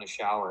 while you're having a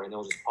shower, and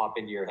it'll just pop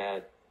into your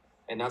head.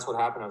 And that's what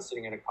happened. I was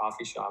sitting at a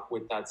coffee shop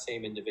with that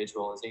same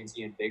individual. His name's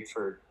Ian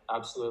Bigford.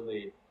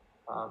 Absolutely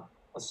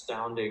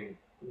astounding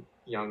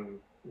young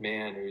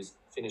man who's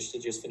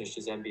just finished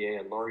his MBA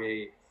at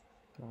Laurier.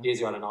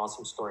 He's got an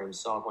awesome story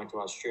himself. Went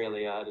to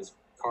Australia, had his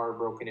car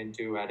broken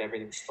into, had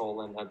everything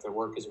stolen, had to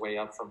work his way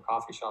up from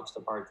coffee shops to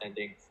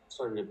bartending,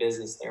 started a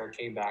business there,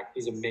 came back.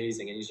 He's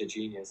amazing, and he's a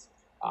genius.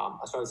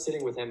 So I was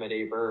sitting with him at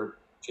A Verb,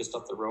 just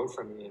up the road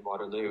from me in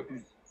Waterloo,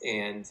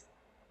 and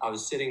I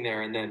was sitting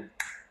there, and then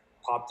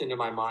popped into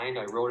my mind.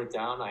 I wrote it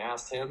down. I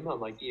asked him, I'm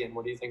like, Ian,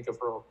 what do you think of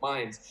Heroic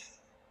Minds?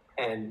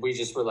 And we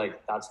just were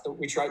like,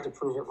 we tried to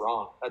prove it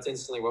wrong. That's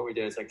instantly what we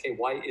did. It's like, hey,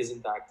 why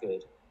isn't that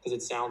good? Because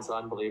it sounds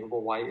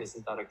unbelievable. Why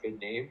isn't that a good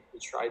name? We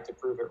tried to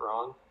prove it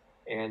wrong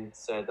and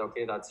said,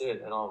 okay, that's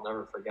it. And I'll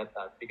never forget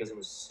that, because it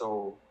was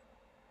so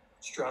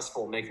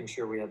stressful making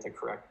sure we had the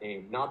correct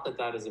name. Not that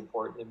that is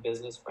important in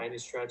business by any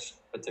stretch,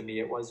 but to me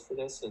it was for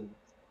this, and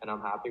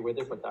I'm happy with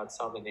it. But that's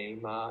how the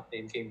name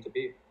came to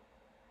be.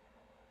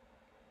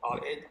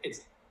 It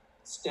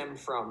stemmed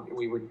from,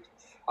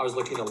 I was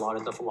looking a lot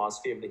at the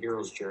philosophy of the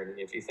hero's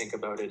journey. If you think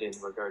about it in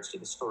regards to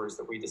the stories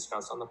that we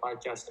discuss on the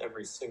podcast,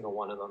 every single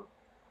one of them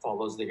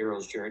follows the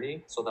hero's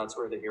journey. So that's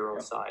where the hero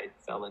side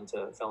fell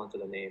into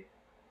the name.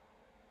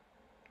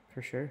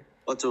 For sure.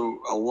 Well, it's a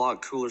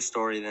lot cooler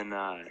story than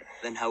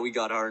how we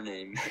got our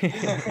name.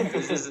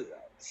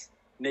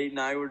 Nate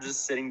and I were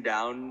just sitting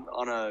down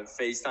on a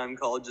FaceTime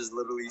call, just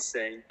literally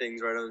saying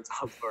things right on the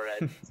top of our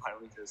head.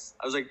 Finally,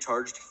 I was like,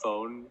 charged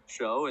phone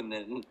show, and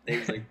then Nate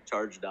was like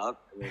charged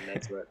up, and then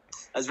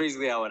that's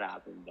basically how it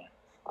happened. But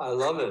I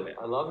love it.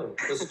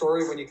 The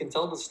story, when you can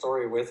tell the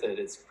story with it,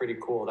 it's pretty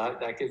cool.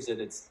 That gives it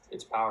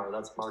its power.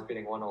 That's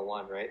marketing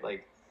 101, right?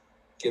 Like,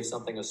 give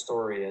something a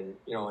story, and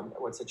and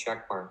what's a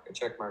check mark? A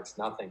check mark's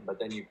nothing, but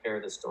then you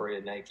pair the story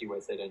of Nike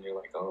with it, and you're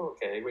like, oh,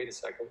 okay, wait a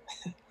second.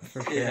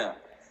 Yeah.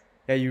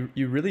 Yeah,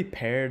 you really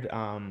paired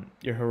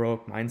your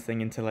Heroic Minds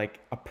thing into like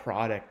a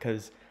product,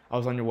 because I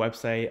was on your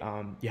website.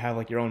 You have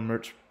like your own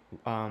merch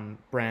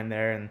brand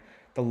there, and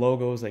the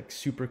logo is like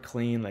super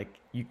clean. Like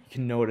you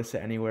can notice it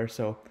anywhere.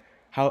 So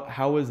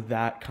how was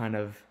that kind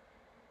of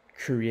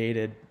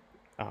created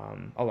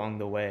along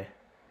the way?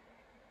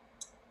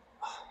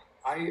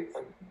 I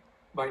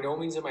by no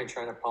means am I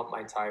trying to pump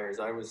my tires.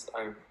 I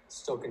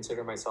still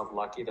consider myself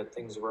lucky that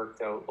things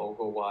worked out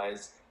logo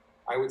wise.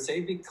 I would say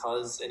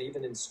because, and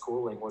even in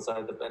schooling,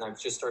 and I've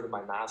just started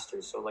my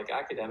master's, so like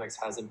academics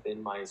hasn't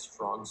been my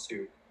strong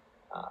suit.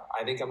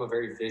 I think I'm a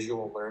very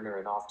visual learner,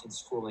 and often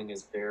schooling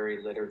is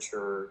very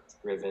literature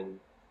driven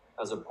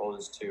as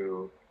opposed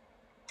to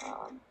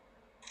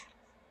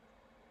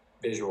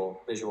visual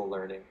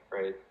learning,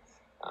 right?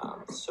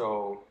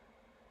 So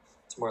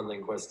it's more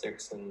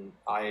linguistics, and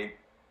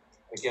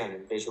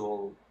again,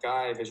 visual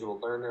guy, visual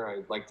learner.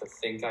 I like to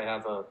think I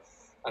have a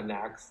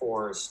knack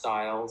for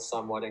style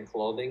somewhat in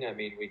clothing. I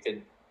mean,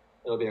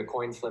 it'll be a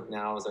coin flip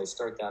now as I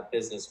start that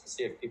business to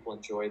see if people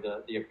enjoy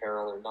the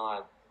apparel or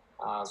not.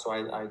 So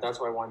I that's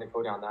why I wanted to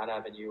go down that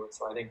avenue. And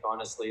so I think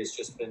honestly, it's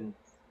just been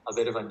a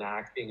bit of a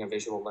knack being a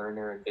visual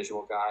learner and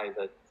visual guy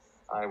that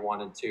I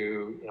wanted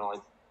to,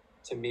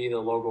 to me, the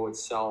logo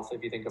itself,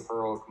 if you think of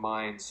Heroic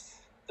Minds,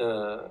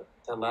 the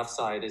left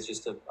side is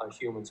just a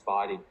human's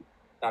body.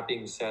 That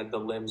being said, the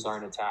limbs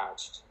aren't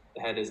attached.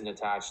 The head isn't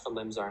attached. The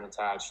limbs aren't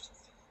attached.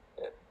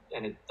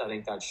 And I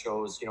think that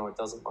shows, it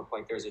doesn't look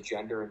like there's a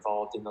gender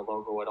involved in the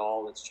logo at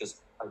all. It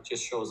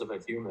just shows of a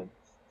human.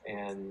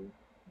 And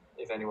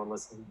if anyone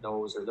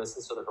knows or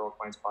listens to the Heroic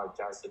Minds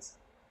podcast, it's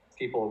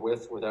people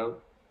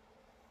without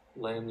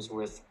limbs,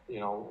 with,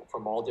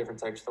 from all different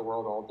types of the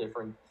world, all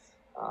different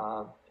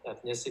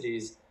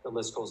ethnicities, the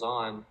list goes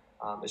on.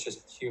 It's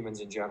just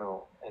humans in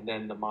general. And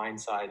then the mind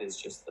side is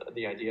just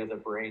the idea of the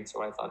brain.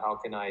 So I thought, how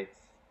can I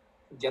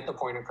get the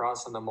point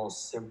across in the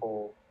most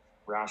simple,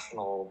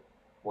 rational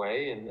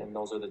way? And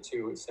those are the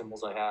two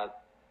symbols I had.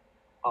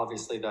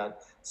 Obviously,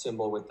 that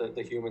symbol with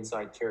the human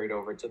side carried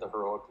over to the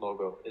Heroic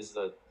logo is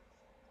that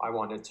I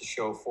wanted to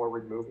show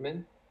forward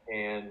movement,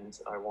 and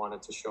I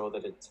wanted to show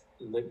that it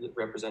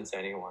represents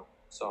anyone.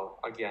 So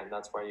again,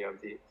 that's why you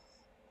have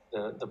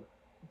the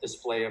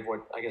display of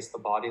what I guess the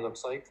body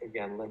looks like.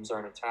 Again, limbs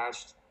aren't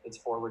attached. It's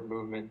forward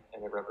movement,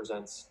 and it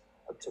represents,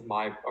 to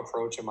my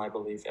approach and my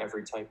belief,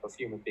 every type of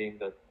human being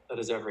that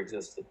has ever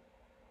existed.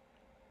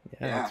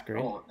 Yeah, that's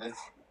great. Oh,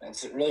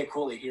 that's really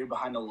cool to hear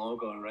behind the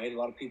logo, right? A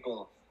lot of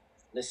people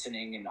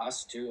listening, and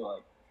us too,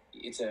 like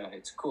it's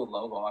a cool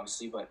logo,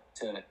 obviously, but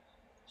to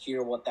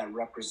hear what that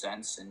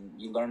represents, and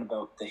you learn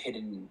about the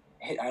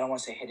I don't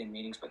want to say hidden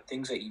meanings, but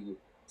things that you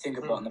think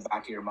about in the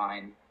back of your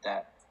mind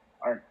that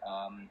aren't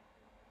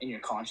in your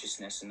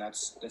consciousness, and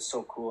that's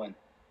so cool. And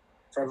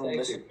for everyone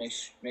listening,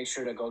 make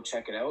sure to go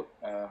check it out,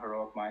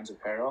 Heroic Minds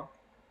Apparel.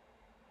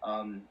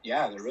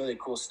 Yeah, they're really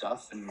cool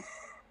stuff. And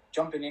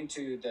jumping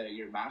into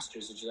your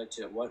masters, would you like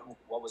to,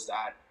 what was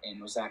that,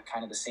 and was that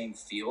kind of the same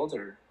field,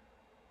 or?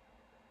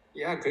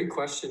 Yeah, good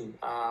question.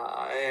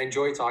 I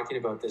enjoy talking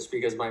about this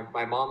because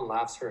my mom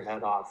laughs her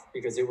head off,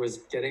 because it was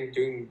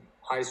doing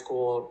high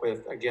school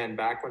with, again,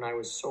 back when I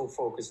was so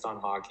focused on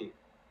hockey.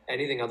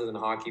 Anything other than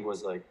hockey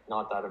was like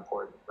not that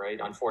important, right?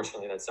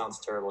 Unfortunately, that sounds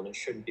terrible, and it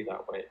shouldn't be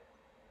that way.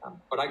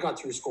 But I got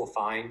through school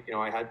fine.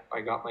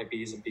 I got my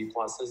B's and B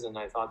pluses, and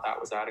I thought that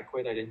was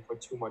adequate. I didn't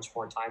put too much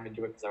more time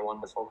into it because I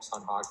wanted to focus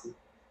on hockey.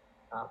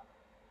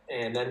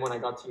 And then when I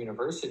got to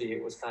university,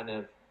 it was kind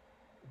of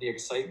the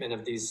excitement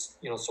of these,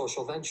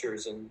 social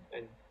ventures and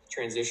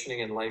transitioning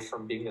in life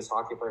from being this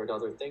hockey player to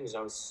other things.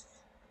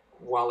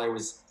 While I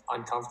was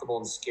uncomfortable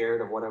and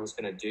scared of what I was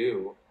going to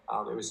do,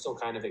 it was still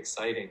kind of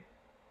exciting.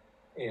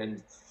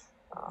 And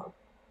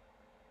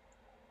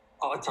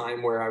a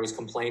time where I was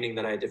complaining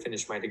that I had to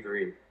finish my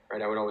degree,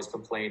 right? I would always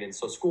complain. And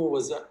so school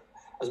was,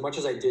 as much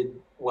as I did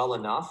well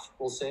enough,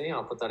 we'll say, and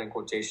I'll put that in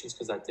quotations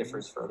because that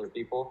differs for other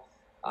people.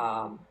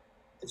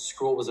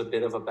 School was a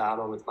bit of a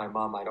battle with my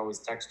mom. I'd always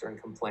text her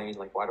and complain,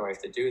 like, why do I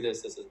have to do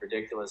this? This is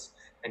ridiculous.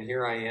 And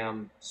here I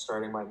am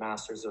starting my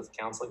master's of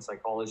counseling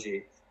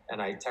psychology.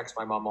 And I text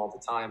my mom all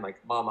the time, like,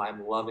 Mom,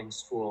 I'm loving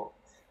school.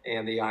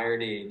 And the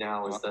irony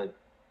now is that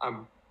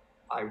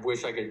I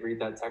wish I could read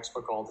that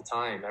textbook all the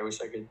time. I wish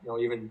I could,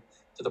 even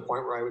to the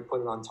point where I would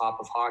put it on top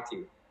of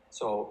hockey.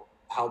 So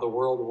how the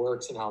world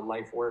works and how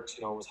life works,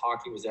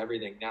 hockey was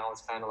everything. Now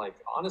it's kind of like,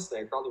 honestly,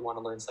 I probably want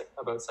to learn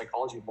about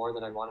psychology more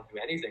than I want to do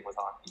anything with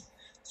hockey.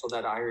 So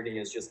that irony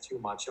is just too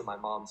much. And my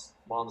mom's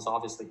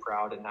obviously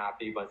proud and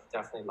happy, but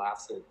definitely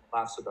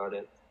laughs about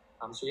it.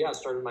 So yeah, I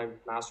started my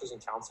master's in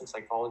counseling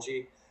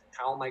psychology.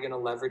 How am I going to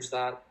leverage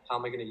that? How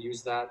am I going to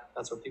use that?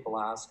 That's what people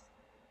ask.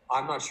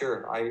 I'm not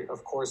sure. I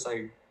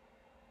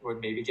would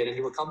maybe get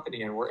into a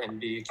company and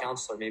be a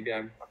counselor. Maybe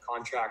I'm a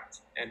contract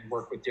and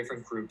work with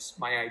different groups.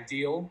 My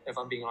ideal, if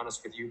I'm being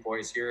honest with you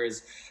boys here,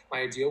 is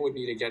my ideal would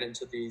be to get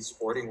into the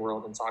sporting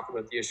world and talk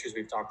about the issues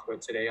we've talked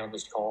about today on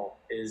this call.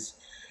 Is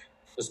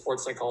the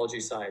sports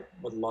psychology side.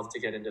 Would love to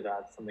get into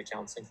that from the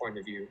counseling point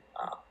of view.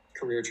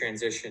 Career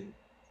transition,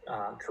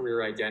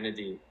 career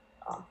identity,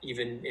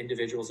 even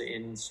individuals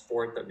in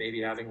sport that may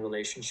be having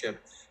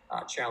relationship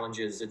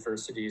challenges,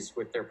 adversities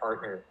with their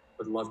partner.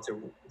 Would love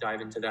to dive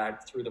into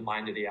that through the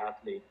mind of the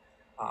athlete.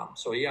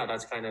 So yeah,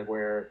 that's kind of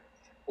where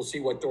we'll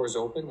see what doors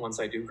open once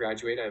I do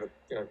graduate.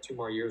 I have 2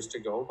 more years to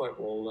go, but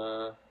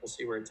we'll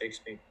see where it takes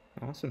me.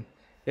 Awesome.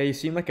 Yeah, you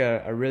seem like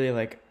a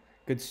really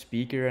good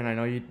speaker, and I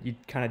know you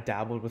kind of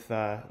dabbled with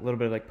a little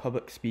bit of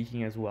public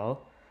speaking as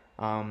well.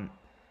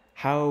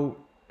 How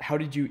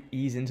did you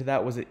ease into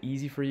that? Was it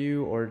easy for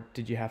you, or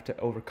did you have to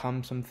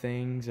overcome some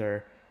things,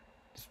 or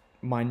just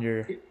mind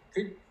your...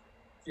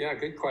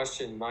 Good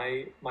question.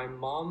 My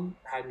mom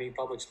had me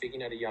public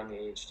speaking at a young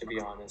age, to be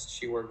honest.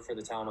 She worked for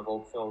the town of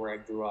Oakville where I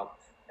grew up,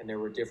 and there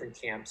were different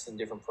camps and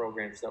different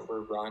programs that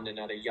were run. And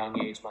at a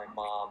young age, my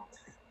mom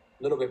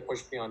a little bit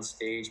pushed me on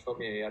stage, put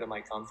me out of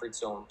my comfort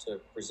zone to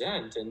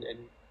present. And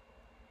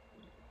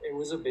it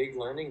was a big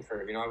learning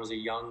curve. I was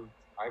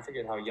I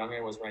forget how young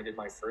I was when I did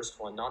my first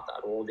one, not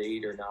that old,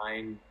 8 or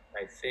 9,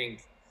 I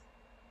think,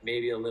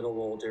 maybe a little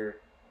older.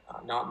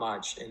 Not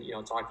much, and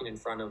talking in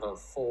front of a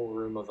full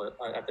room of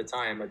at the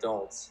time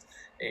adults,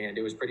 and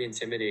it was pretty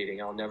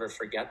intimidating. I'll never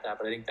forget that.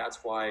 But I think that's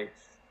why,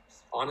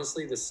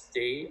 honestly, a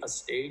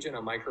stage and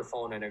a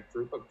microphone and a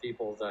group of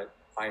people that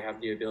I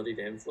have the ability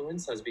to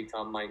influence has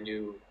become my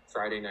new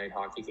Friday night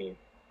hockey game.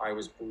 I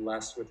was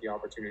blessed with the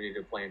opportunity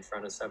to play in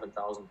front of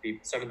 7,000 people,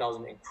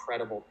 7,000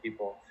 incredible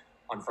people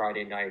on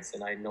Friday nights,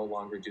 and I no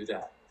longer do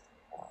that.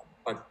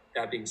 But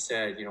that being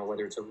said,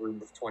 whether it's a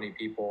room of 20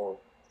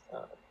 people,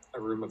 a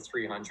room of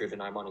 300,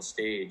 and I'm on a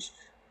stage,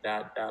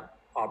 that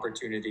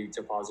opportunity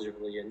to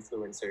positively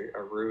influence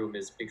a room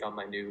has become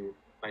my new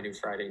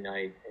Friday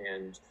night,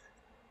 and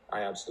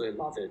I absolutely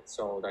love it.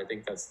 So I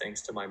think that's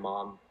thanks to my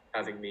mom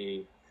having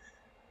me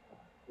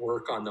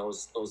work on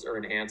those or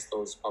enhance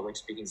those public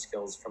speaking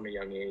skills from a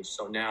young age.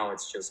 So now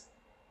it's just,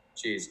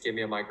 geez, give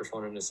me a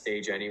microphone and a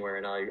stage anywhere,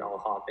 and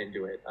I'll hop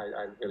into it.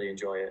 I really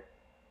enjoy it.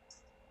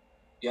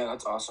 Yeah,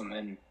 that's awesome.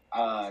 And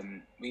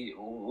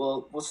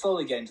we'll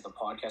slowly get into the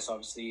podcast.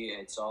 Obviously,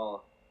 it's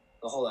all,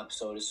 the whole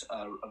episode is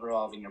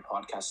revolving your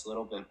podcast a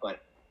little bit,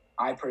 but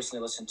I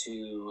personally listened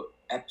to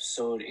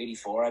episode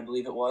 84, I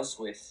believe it was,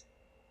 with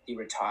the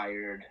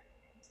retired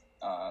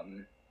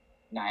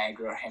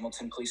Niagara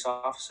Hamilton police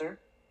officer,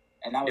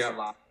 and that was a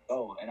lot.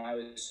 Oh, and I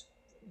was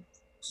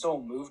so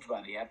moved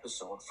by the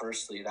episode.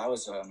 Firstly, that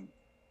was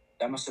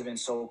that must have been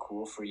so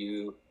cool for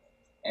you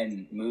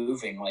and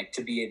moving, like,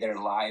 to be there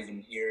live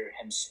and hear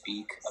him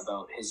speak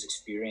about his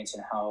experience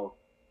and how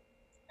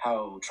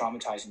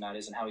traumatizing that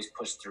is and how he's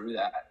pushed through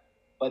that.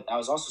 But I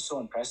was also so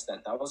impressed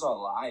that was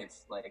all live.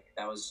 Like,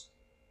 that was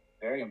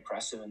very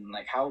impressive. And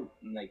like, how,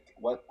 like,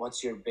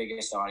 what's your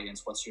biggest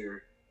audience? What's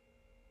your,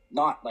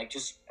 not like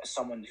just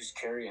someone who's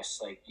curious,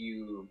 like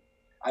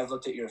I've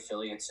looked at your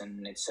affiliates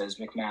and it says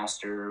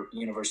McMaster,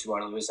 University of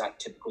Waterloo. Is that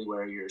typically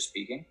where you're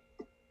speaking?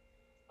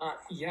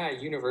 Yeah,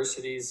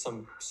 universities,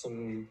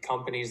 some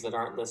companies that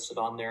aren't listed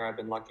on there. I've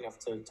been lucky enough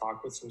to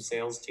talk with some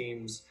sales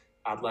teams,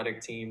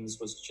 athletic teams.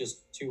 Was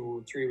just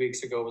 2-3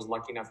 weeks ago, was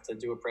lucky enough to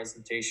do a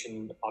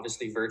presentation,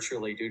 obviously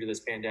virtually due to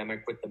this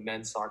pandemic, with the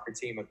men's soccer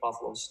team at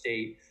Buffalo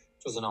State,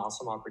 which was an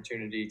awesome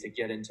opportunity to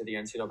get into the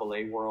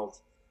NCAA world.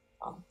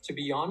 To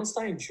be honest,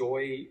 I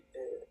enjoy,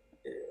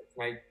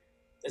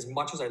 as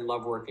much as I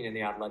love working in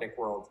the athletic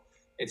world,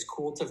 it's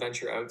cool to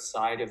venture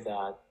outside of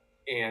that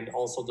and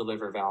also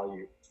deliver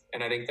value.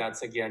 And I think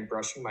that's, again,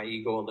 brushing my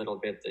ego a little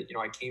bit, that,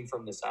 I came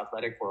from this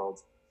athletic world,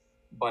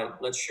 but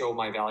let's show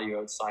my value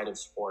outside of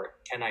sport.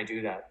 Can I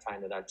do that?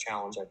 Kind of that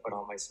challenge I put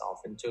on myself.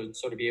 And to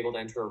be able to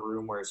enter a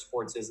room where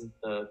sports isn't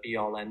the be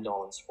all end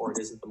all and sport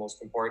isn't the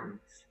most important,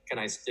 can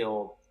I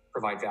still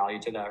provide value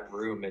to that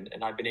room?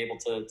 And I've been able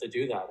to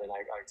do that. And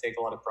I take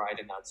a lot of pride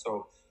in that.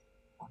 So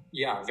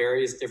yeah,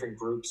 various different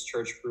groups,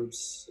 church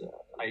groups.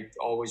 I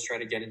always try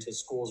to get into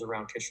schools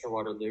around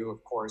Kitchener-Waterloo,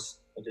 of course.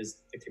 It is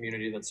the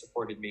community that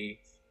supported me.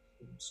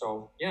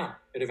 So yeah,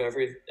 bit of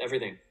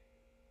everything.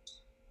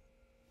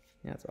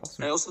 Yeah, that's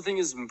awesome. I also think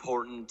it's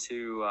important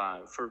to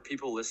for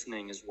people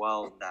listening as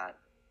well that,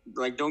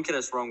 like, don't get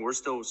us wrong, we're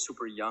still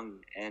super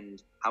young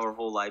and have our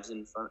whole lives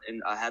in front and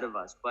ahead of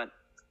us. But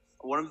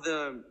one of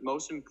the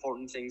most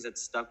important things that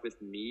stuck with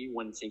me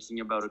when thinking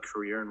about a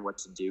career and what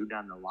to do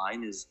down the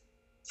line is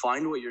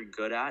find what you're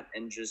good at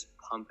and just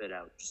pump it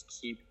out. Just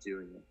keep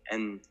doing it.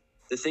 And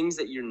the things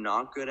that you're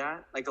not good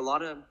at, like a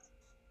lot of,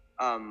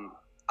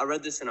 I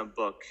read this in a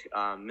book,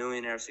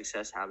 Millionaire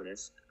Success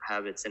Habits,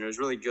 and it was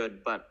really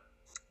good. But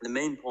the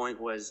main point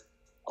was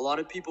a lot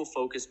of people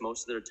focus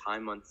most of their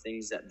time on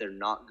things that they're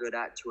not good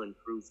at to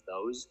improve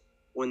those,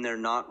 when they're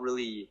not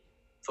really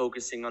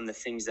focusing on the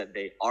things that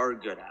they are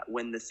good at,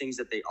 when the things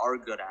that they are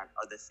good at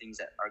are the things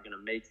that are going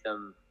to make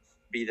them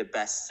be the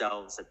best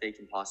selves that they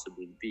can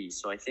possibly be.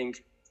 So I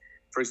think,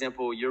 for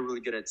example, you're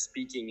really good at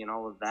speaking and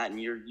all of that, and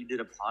you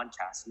did a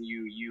podcast, and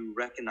you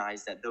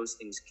recognize that those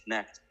things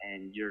connect,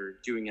 and you're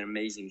doing an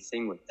amazing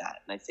thing with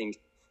that. And I think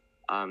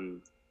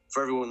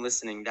for everyone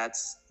listening,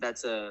 that's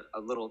a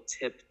little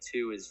tip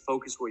too, is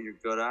focus what you're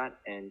good at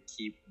and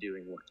keep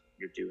doing what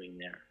you're doing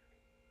there.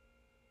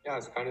 Yeah,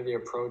 it's kind of the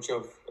approach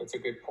of, it's a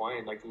good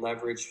point, like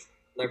leverage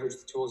the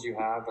tools you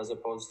have, as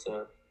opposed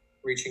to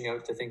reaching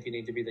out to think you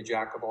need to be the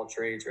jack of all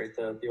trades, right?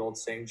 The old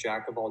saying,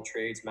 jack of all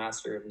trades,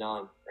 master of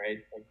none, right?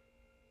 Like,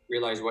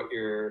 realize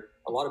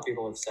a lot of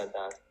people have said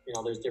that,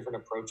 there's different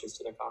approaches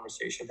to the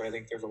conversation, but I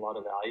think there's a lot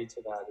of value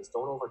to that, is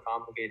don't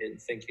overcomplicate it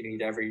and think you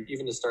need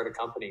even to start a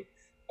company,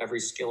 every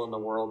skill in the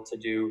world to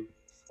do.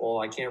 Well,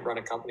 I can't run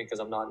a company because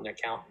I'm not an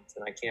accountant,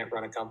 and I can't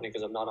run a company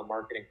because I'm not a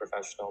marketing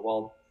professional.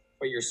 Well,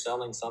 but you're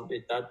selling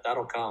something,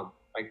 that'll come.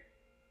 Like,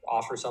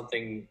 offer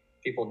something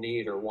people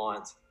need or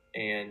want,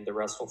 and the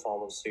rest will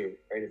follow suit,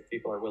 right? If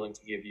people are willing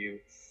to give you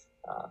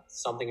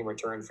something in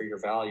return for your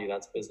value,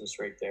 that's business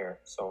right there.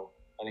 So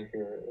I think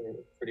you're a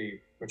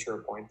pretty mature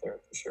point there,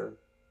 for sure.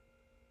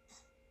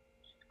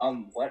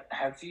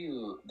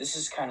 This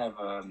is kind of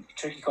a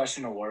tricky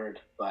question to word,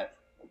 but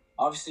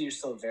obviously you're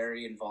still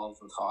very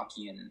involved with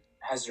hockey, and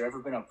has there ever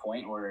been a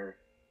point where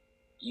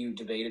you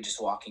debated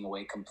just walking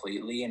away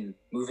completely and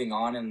moving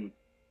on? And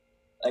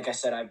like I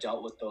said, I've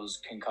dealt with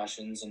those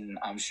concussions, and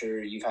I'm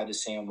sure you've had the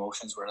same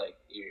emotions where, like,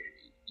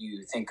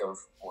 you think of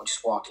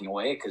just walking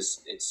away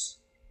because it's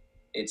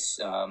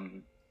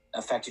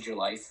affected your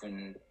life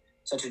in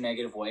such a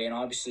negative way. And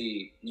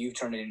obviously you've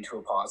turned it into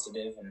a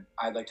positive, and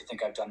I'd like to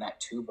think I've done that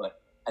too.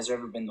 But has there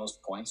ever been those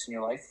points in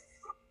your life?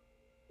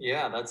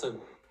 Yeah, that's a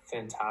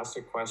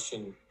fantastic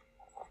question.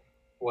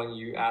 When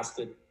you asked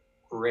it,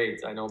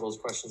 great. I know those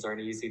questions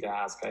aren't easy to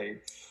ask. I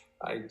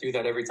do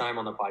that every time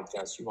on the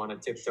podcast. You want to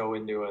tiptoe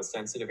into a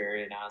sensitive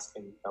area and ask,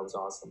 and that was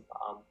awesome.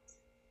 I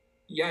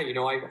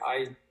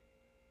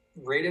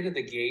right out of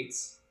the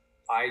gates,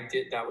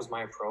 that was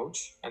my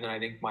approach. And then I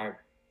think my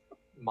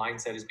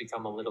mindset has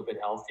become a little bit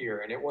healthier.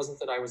 And it wasn't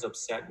that I was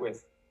upset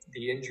with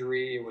the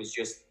injury. It was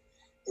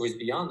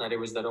beyond that. It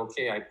was that,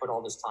 okay, I put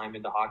all this time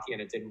into hockey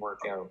and it didn't work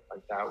out.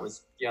 Like that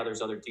was,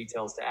 there's other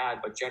details to add,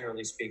 but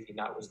generally speaking,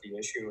 that was the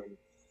issue. And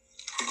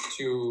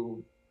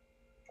to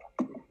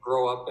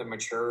grow up and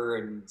mature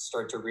and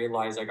start to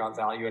realize I got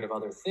value out of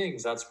other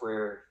things, that's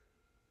where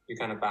you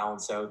kind of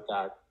balance out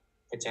that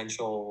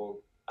potential,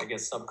 I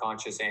guess,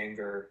 subconscious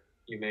anger,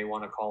 you may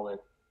want to call it,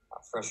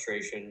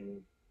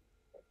 frustration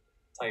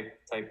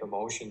type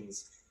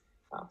emotions.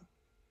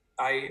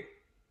 I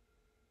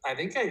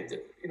think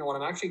when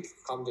I'm actually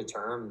come to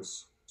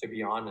terms, to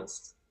be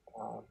honest,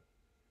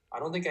 I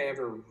don't think I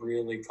ever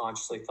really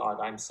consciously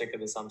thought I'm sick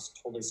of this, I'm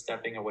totally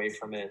stepping away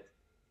from it.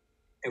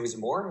 It was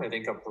more, I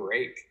think, a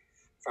break,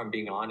 from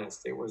being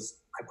honest.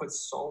 I put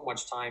so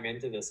much time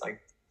into this.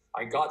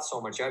 I got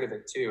so much out of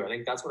it too. I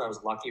think that's what I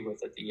was lucky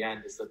with at the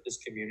end, is that this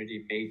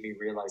community made me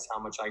realize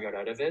how much I got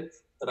out of it,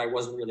 that I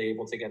wasn't really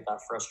able to get that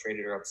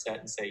frustrated or upset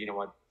and say, you know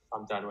what,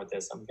 I'm done with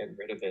this, I'm getting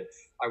rid of it.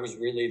 I was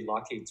really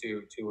lucky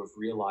to have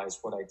realized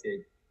what I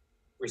did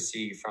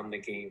receive from the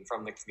game,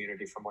 from the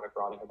community, from what it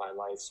brought into my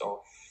life.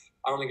 So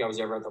I don't think I was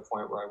ever at the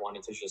point where I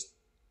wanted to just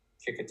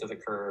kick it to the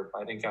curb.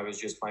 I think I was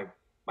just, my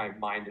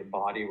mind and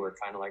body were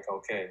kind of like,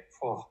 okay,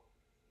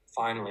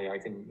 finally I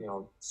can,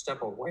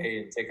 step away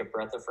and take a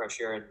breath of fresh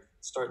air and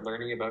start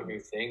learning about new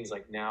things.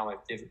 Like now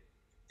I've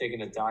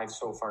taken a dive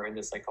so far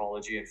into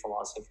psychology and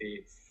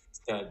philosophy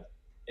that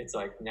it's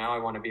like, now I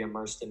want to be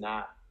immersed in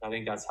that. I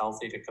think that's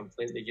healthy, to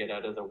completely get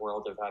out of the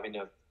world of having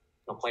to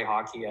play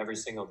hockey every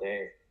single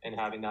day and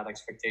having that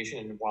expectation.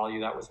 And while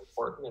that was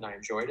important and I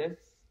enjoyed it,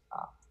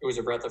 it was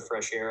a breath of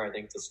fresh air, I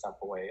think, to step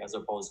away, as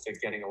opposed to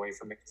getting away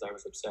from it because I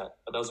was upset.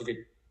 But that was a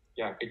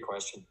good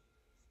question.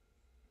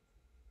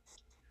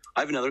 I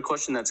have another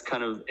question that's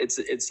kind of,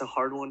 it's a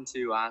hard one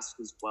to ask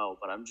as well,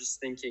 but I'm just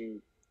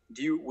thinking,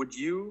 would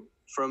you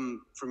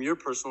from your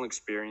personal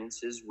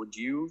experiences, would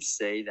you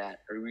say that,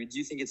 or would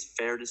you think it's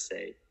fair to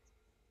say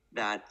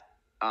that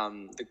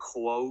the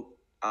quote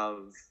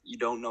of "you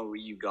don't know what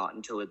you got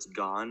until it's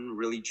gone"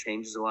 really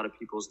changes a lot of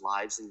people's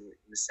lives in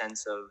the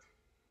sense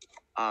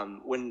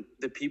of when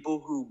the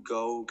people who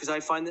go, because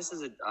I find this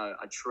is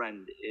a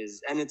trend,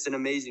 and it's an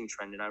amazing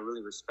trend, and I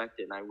really respect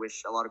it, and I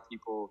wish a lot of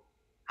people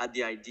had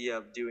the idea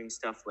of doing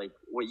stuff like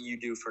what you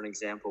do, for an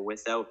example,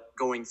 without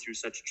going through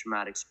such a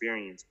traumatic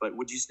experience. But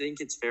would you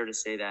think it's fair to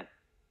say that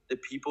the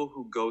people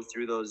who go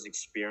through those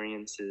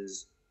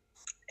experiences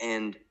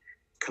and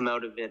come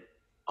out of it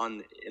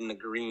in the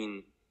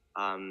green,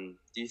 do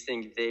you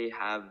think they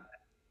are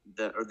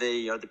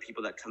the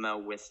people that come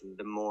out with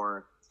the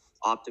more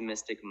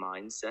optimistic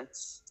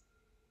mindsets,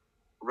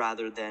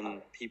 rather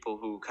than people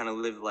who kind of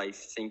live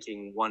life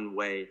thinking one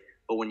way,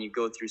 but when you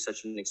go through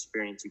such an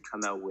experience, you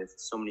come out with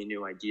so many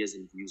new ideas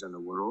and views on the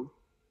world?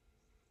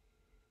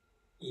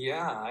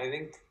 Yeah, I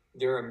think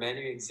there are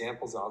many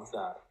examples of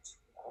that.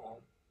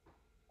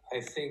 I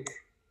think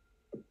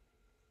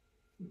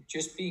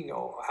just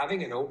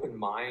having an open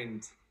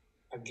mind,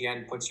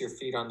 again, puts your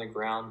feet on the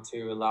ground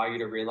to allow you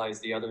to realize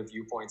the other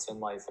viewpoints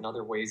in life and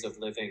other ways of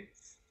living.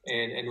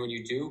 And when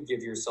you do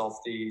give yourself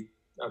the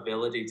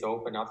ability to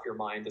open up your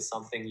mind to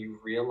something, you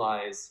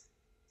realize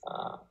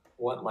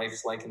what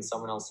life's like in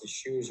someone else's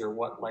shoes, or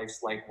what life's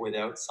like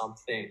without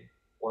something,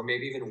 or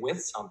maybe even with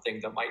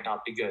something that might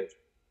not be good.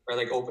 Right?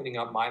 Like opening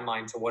up my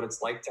mind to what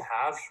it's like to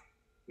have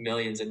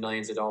millions and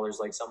millions of dollars,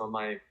 like some of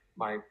my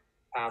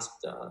past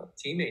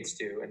teammates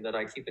do, and that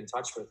I keep in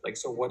touch with. Like,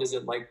 so what is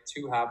it like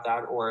to have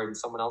that, or in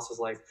someone else's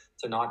life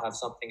to not have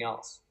something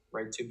else,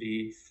 right?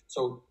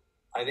 So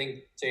I think,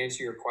 to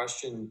answer your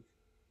question,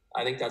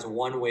 I think that's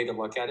one way to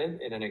look at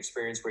it, in an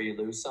experience where you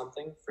lose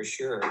something, for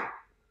sure.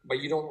 But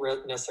you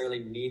don't necessarily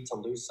need to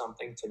lose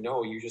something to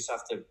know. You just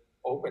have to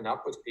open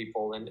up with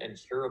people and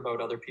hear about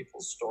other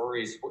people's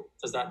stories.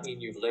 Does that mean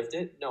you've lived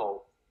it?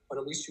 No. But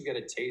at least you get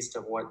a taste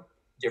of what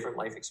different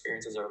life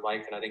experiences are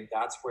like. And I think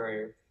that's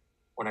where,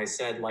 when I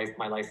said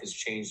my life has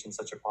changed in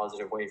such a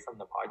positive way from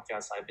the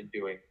podcast I've been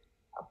doing,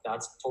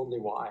 that's totally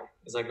why.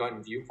 Is I've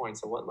gotten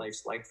viewpoints of what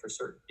life's like for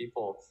certain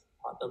people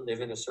that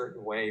live in a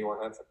certain way,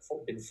 or have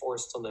been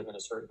forced to live in a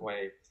certain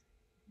way.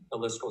 The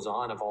list goes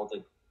on of all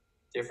the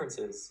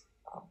differences.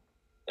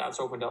 That's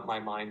opened up my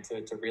mind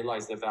to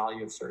realize the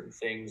value of certain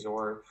things,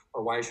 or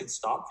why I should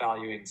stop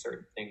valuing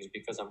certain things,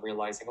 because I'm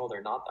realizing,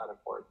 they're not that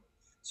important.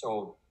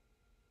 So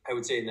I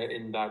would say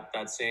in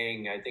that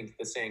saying, I think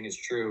the saying is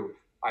true.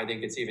 I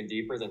think it's even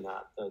deeper than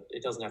that. That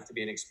it doesn't have to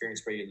be an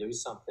experience where you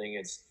lose something.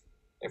 It's,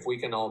 if we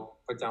can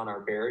all put down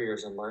our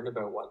barriers and learn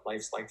about what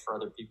life's like for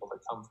other people that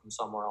come from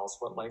somewhere else,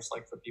 what life's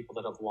like for people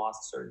that have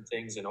lost certain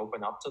things, and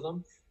open up to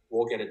them,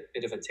 we'll get a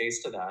bit of a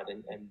taste of that.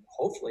 And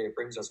hopefully it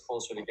brings us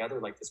closer together,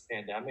 like this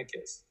pandemic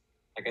is.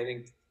 Like, I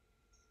think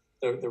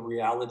the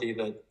reality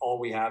that all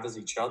we have is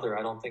each other,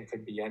 I don't think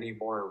could be any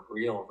more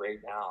real right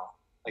now.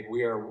 Like,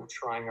 we are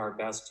trying our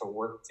best to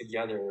work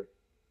together,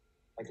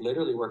 like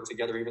literally work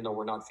together, even though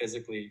we're not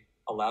physically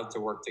allowed to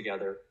work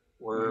together.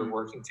 We're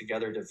working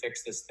together to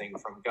fix this thing,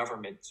 from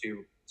government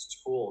to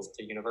schools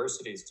to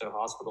universities to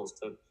hospitals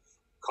to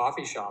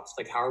coffee shops.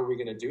 Like, how are we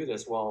going to do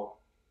this? Well,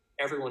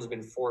 everyone's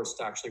been forced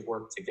to actually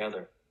work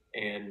together,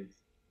 and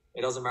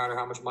it doesn't matter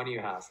how much money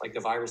you have. Like, the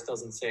virus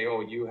doesn't say,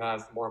 oh, you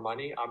have more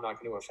money, I'm not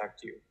going to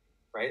affect you,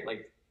 right?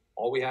 Like,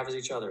 all we have is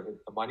each other.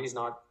 The money's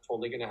not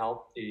totally going to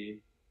help. The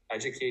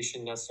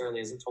education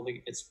necessarily isn't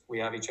totally. We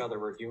have each other.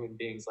 We're human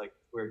beings. Like,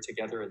 we're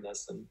together in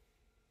this, and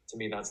to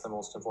me, that's the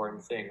most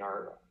important thing.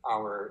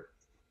 Our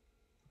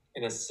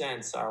in a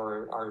sense,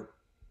 our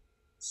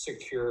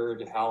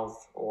secured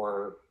health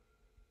or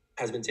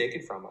has been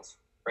taken from us,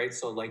 right?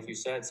 So, like you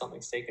said,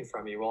 something's taken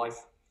from you. Well,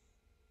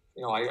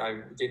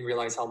 I didn't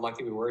realize how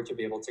lucky we were to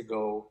be able to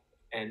go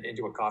and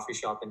into a coffee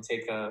shop and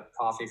take a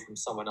coffee from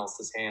someone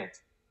else's hand.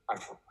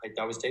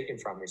 That was taken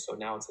from me. So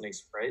now it's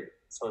right?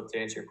 So to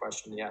answer your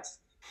question, yes.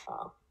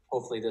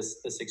 Hopefully this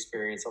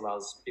experience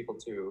allows people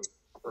to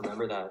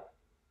remember that.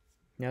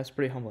 Yeah, that's a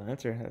pretty humble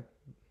answer.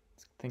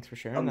 Thanks for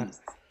sharing that.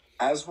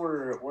 As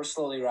we're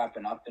slowly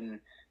wrapping up and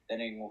the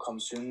ending will come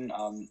soon,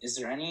 is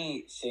there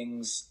any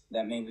things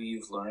that maybe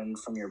you've learned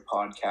from your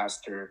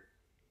podcast, or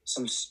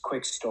some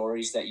quick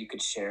stories that you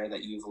could share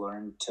that you've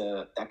learned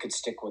that could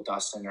stick with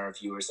us and our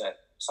viewers, that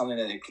something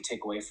that they could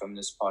take away from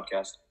this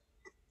podcast?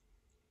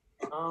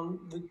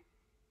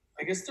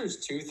 I guess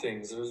there's two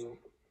things.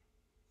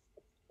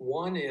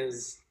 One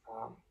is,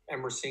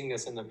 and we're seeing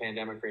this in the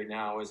pandemic right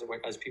now, is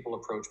as people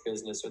approach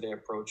business, or they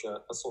approach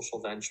a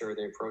social venture, or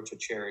they approach a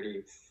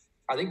charity.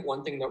 I think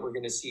one thing that we're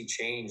going to see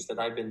change, that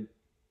I've been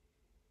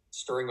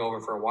stirring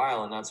over for a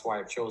while, and that's why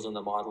I've chosen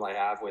the model I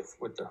have with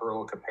the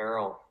heroic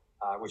apparel,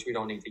 which we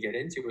don't need to get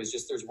into, is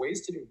just there's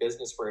ways to do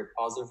business where it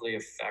positively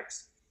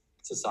affects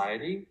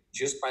society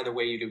just by the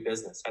way you do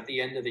business. At the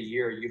end of the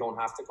year, you don't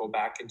have to go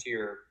back into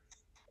your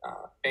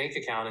bank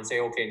account and say,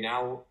 okay,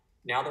 now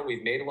that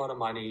we've made a lot of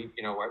money,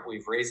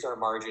 we've raised our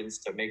margins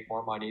to make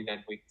more money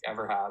than we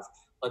ever have,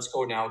 let's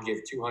go now give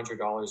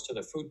 $200 to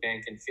the food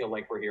bank and feel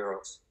like we're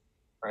heroes,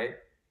 right?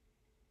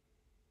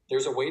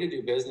 There's a way to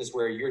do business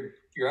where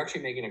you're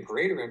actually making a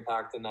greater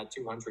impact than that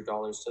 $200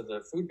 to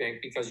the food bank,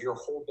 because your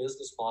whole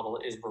business model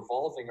is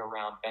revolving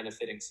around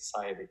benefiting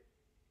society.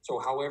 So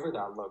however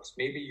that looks,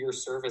 maybe your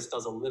service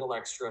does a little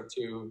extra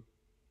to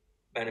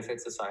benefit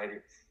society.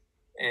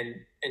 And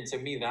to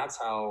me, that's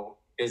how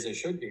business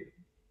should be.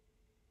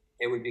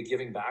 It would be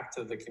giving back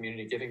to the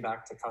community, giving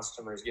back to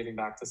customers, giving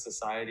back to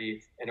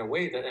society in a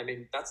way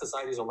that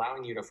society is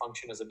allowing you to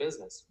function as a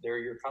business. They're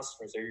your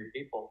customers, they're your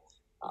people.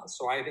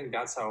 So I think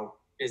that's how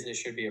business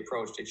should be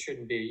approached. It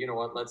shouldn't be,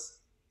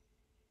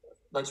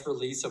 let's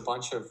release a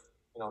bunch of,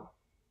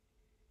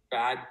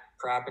 bad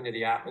crap into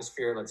the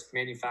atmosphere. Let's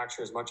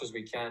manufacture as much as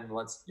we can.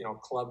 Let's,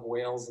 club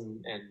whales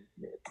and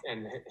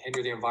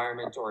hinder the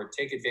environment, or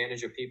take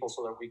advantage of people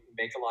so that we can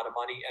make a lot of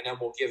money, and then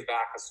we'll give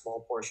back a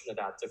small portion of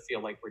that to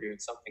feel like we're doing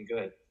something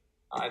good.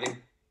 I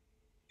think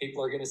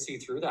people are going to see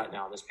through that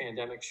now. This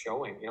pandemic's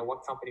showing, what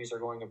companies are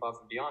going above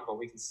and beyond, but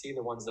we can see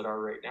the ones that are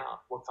right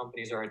now. What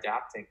companies are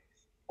adapting?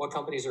 What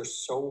companies are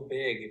so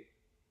big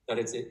that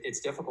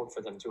it's difficult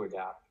for them to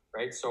adapt,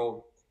 right?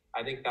 So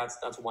I think that's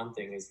one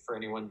thing, is for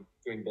anyone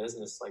doing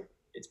business, like,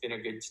 it's been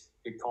a good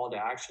call to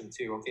action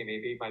to, okay,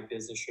 maybe my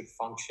business should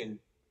function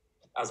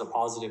as a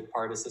positive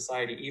part of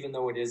society, even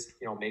though it is,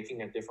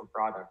 making a different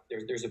product.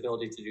 There's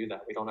ability to do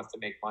that. We don't have to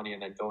make money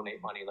and then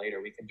donate money later.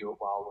 We can do it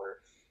while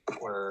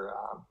we're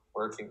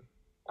working.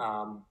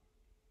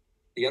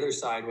 The other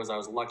side was, I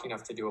was lucky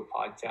enough to do a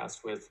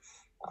podcast with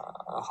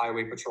a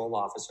highway patrol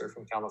officer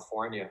from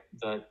California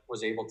that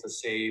was able to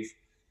save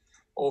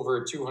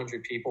over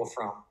 200 people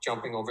from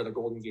jumping over the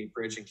Golden Gate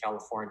Bridge in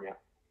California,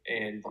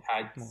 and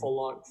had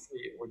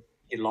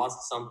he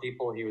lost some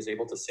people. He was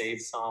able to save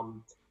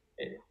some,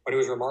 but it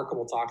was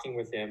remarkable talking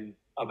with him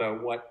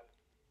about what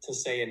to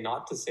say and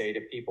not to say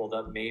to people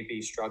that may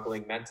be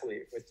struggling mentally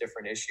with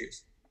different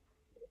issues.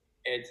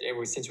 It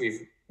was, since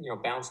we've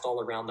bounced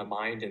all around the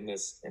mind in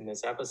this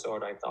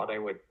episode, I thought I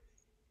would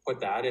put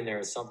that in there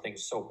as something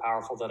so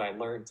powerful that I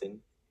learned. And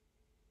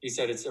he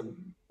said it's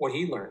what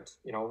he learned,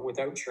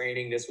 without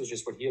training. This was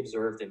just what he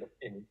observed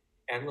in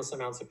endless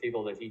amounts of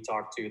people that he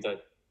talked to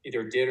that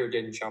either did or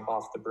didn't jump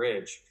off the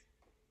bridge,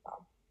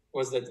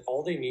 was that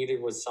all they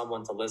needed was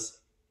someone to listen.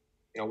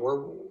 A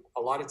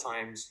lot of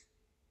times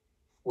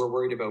we're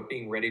worried about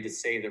being ready to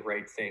say the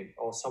right thing.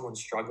 Oh, someone's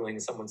struggling,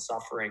 someone's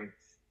suffering.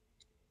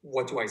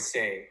 What do I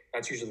say?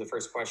 That's usually the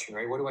first question,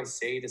 right? What do I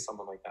say to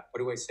someone like that? What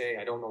do I say?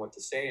 I don't know what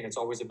to say. And it's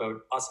always about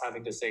us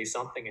having to say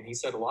something. And he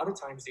said a lot of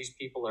times these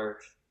people are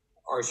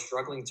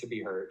struggling to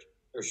be heard.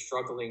 They're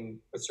struggling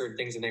with certain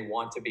things and they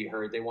want to be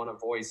heard. They want a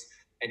voice.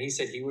 And he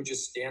said he would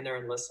just stand there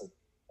and listen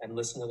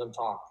to them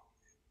talk.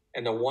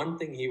 And the one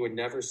thing he would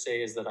never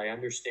say is that I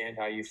understand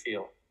how you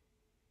feel.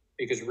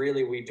 because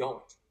really we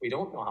don't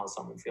know how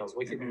someone feels.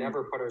 We could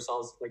never put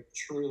ourselves like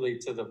truly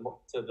to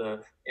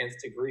the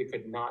nth degree,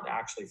 could not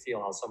actually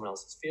feel how someone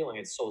else is feeling.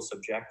 It's so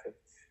subjective.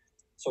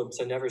 So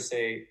to never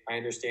say, I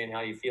understand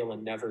how you feel,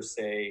 and never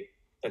say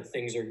that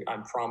I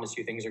promise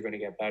you things are going to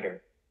get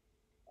better.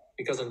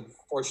 Because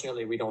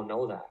unfortunately we don't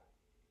know that,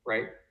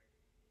 right?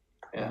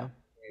 Yeah.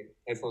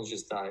 Headphones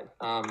just died.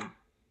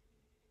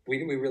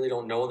 We really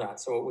don't know that.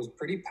 So it was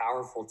pretty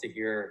powerful to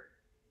hear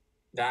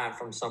that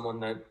from someone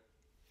that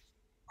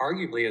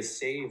arguably has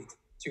saved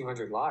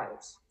 200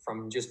 lives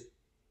from just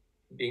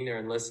being there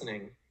and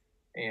listening.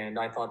 And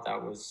I thought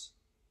that was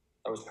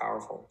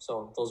powerful.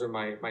 So those are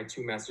my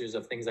two messages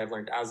of things I've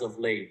learned as of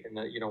late,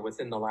 and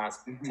within the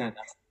last 10.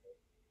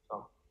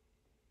 So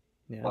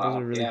yeah, wow.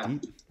 Those are really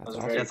deep. That's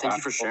awesome. Yeah, thank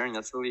you for sharing.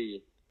 That's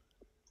really,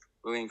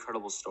 really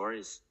incredible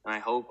stories. And I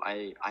hope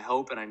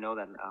and I know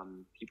that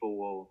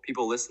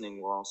people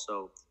listening will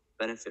also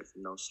benefit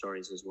from those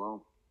stories as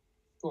well.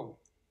 Cool.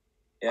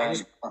 Yeah. I'm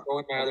just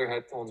going my other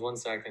headphones. 1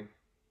 second.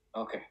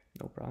 Okay.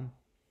 No problem.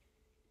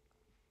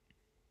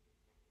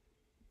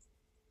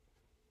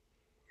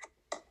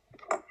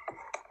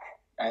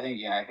 I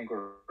think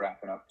we're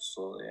wrapping up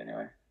slowly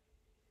anyway.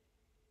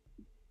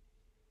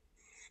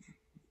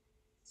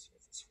 Let's see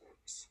if this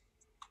works.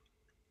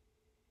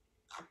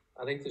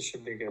 I think this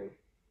should be good.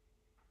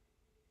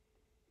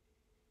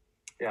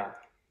 Yeah,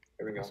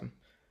 here we go. Awesome.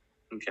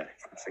 Okay,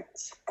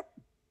 perfect.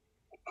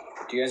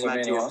 Do you guys have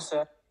anything else?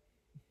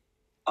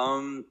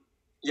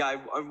 Yeah, I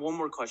have one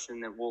more question,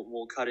 and then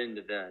we'll cut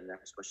into the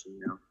next question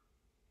now.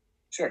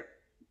 Sure.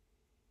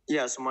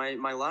 Yeah, so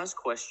my last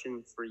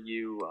question for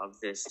you of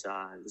this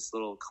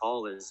little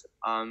call is,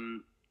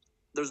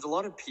 there's a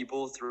lot of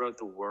people throughout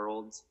the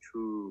world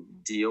who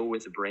deal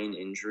with brain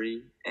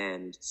injury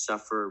and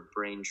suffer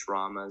brain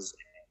traumas,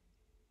 and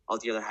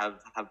altogether have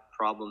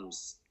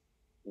problems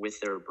with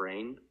their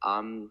brain.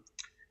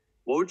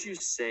 What would you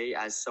say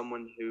as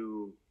someone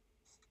who,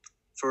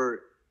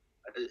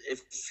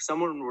 if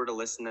someone were to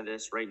listen to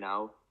this right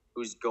now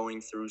who's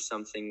going through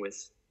something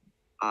with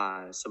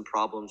some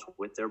problems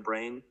with their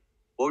brain,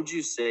 what would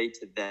you say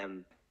to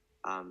them,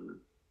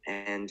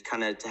 and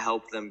kind of to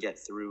help them get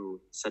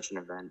through such an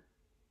event?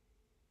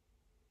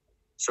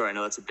 Sorry, I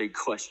know that's a big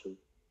question.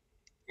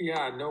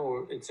 Yeah,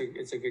 no, it's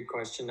a good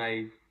question.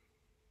 I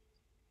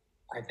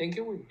think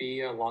it would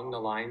be along the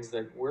lines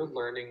that we're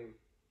learning,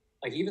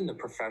 like even the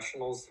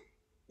professionals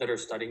that are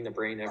studying the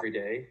brain every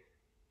day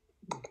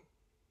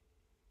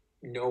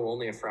know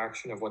only a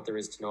fraction of what there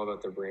is to know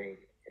about their brain.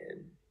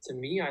 And to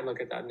me, I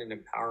look at that in an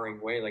empowering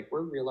way. Like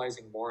we're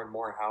realizing more and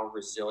more how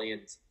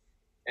resilient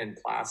and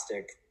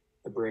plastic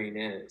the brain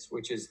is,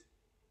 which is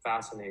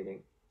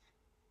fascinating.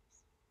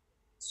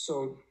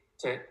 So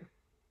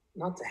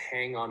not to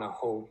hang on a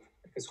hope,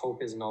 because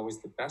hope isn't always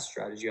the best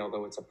strategy,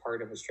 although it's a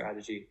part of a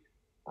strategy.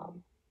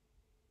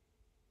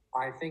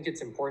 I think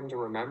it's important to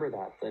remember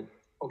that,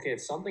 okay,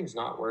 if something's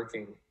not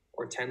working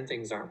or 10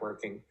 things aren't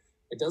working,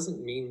 it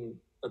doesn't mean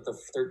that the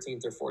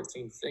 13th or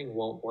 14th thing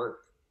won't work.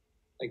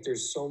 Like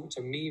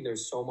to me,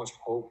 there's so much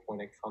hope when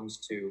it comes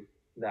to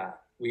that.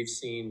 We've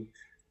seen,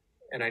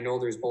 and I know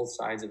there's both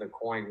sides of the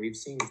coin. We've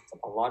seen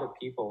a lot of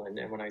people,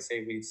 and when I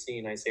say we've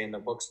seen, I say in the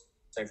books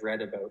I've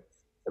read about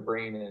the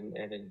brain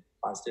and in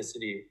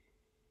plasticity,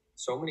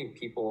 so many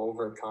people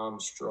overcome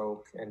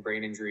stroke and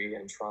brain injury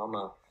and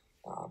trauma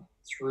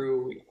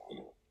through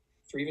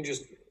even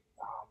just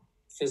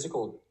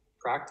physical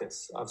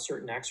practice of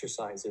certain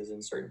exercises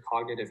and certain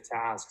cognitive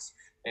tasks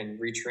and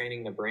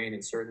retraining the brain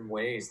in certain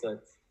ways. That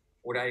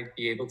would I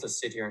be able to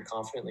sit here and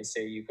confidently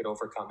say you could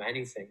overcome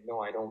anything?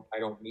 No, I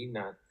don't mean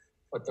that.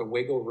 But the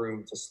wiggle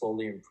room to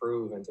slowly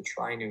improve and to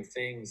try new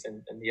things,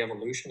 and the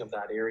evolution of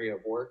that area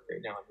of work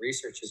right now and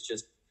research is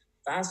just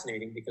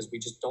fascinating, because we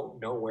just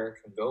don't know where it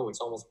can go. It's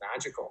almost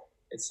magical.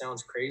 It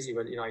sounds crazy,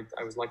 but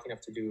I was lucky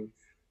enough to do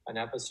an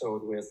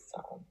episode with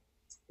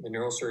the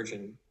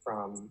neurosurgeon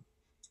from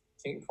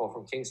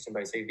Kingston,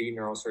 but I say the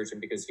neurosurgeon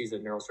because he's the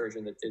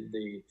neurosurgeon that did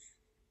the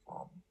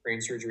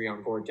brain surgery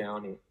on Gord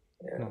Downey.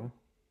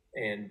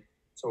 And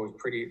so it was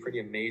pretty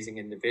amazing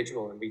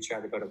individual, and we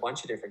chatted about a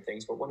bunch of different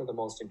things. But one of the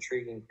most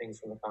intriguing things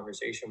from the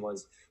conversation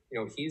was,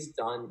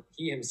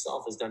 he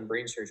himself has done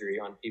brain surgery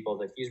on people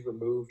that he's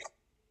removed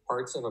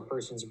parts of a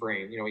person's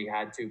brain. He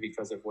had to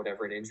because of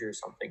whatever, an injury or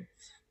something.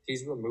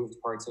 He's removed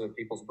parts of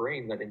people's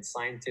brain that in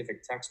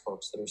scientific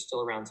textbooks that are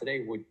still around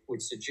today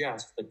would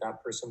suggest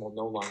that person will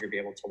no longer be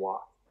able to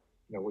walk.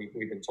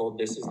 We've been told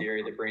this is the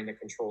area of the brain that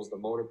controls the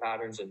motor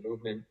patterns and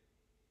movement.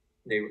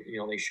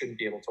 They shouldn't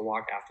be able to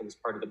walk after this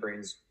part of the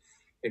brain's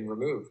been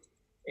removed.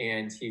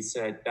 And he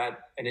said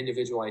that an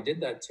individual I did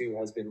that to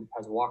has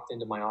walked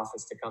into my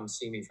office to come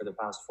see me for the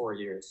past 4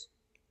 years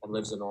and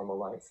lives a normal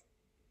life.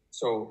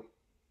 So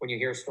when you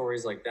hear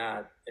stories like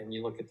that and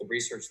you look at the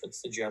research that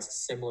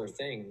suggests similar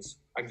things,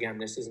 again,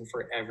 this isn't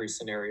for every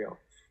scenario,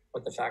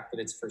 but the fact that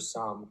it's for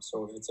some.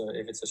 So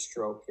if it's a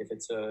stroke, if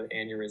it's an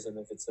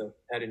aneurysm, if it's a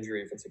head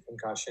injury, if it's a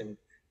concussion,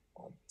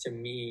 to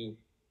me,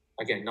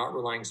 again, not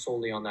relying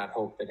solely on that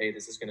hope that, hey,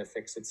 this is going to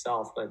fix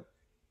itself, but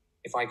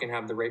if I can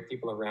have the right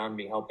people around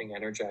me helping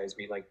energize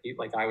me,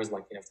 like I was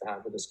lucky enough to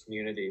have with this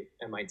community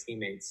and my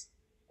teammates,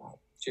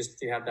 just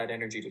to have that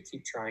energy to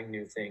keep trying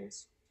new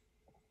things.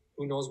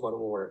 Who knows what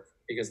will work?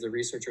 Because the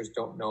researchers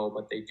don't know,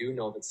 but they do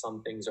know that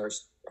some things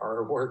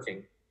are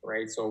working,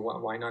 right? So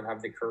why not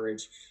have the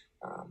courage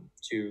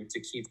to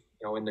keep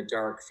in the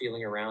dark,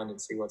 feeling around and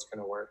see what's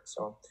going to work?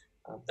 So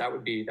that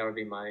would be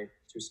my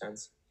 2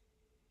 cents.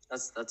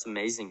 That's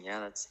amazing.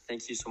 Yeah,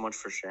 thank you so much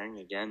for sharing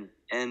again.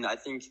 And I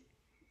think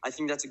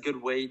that's a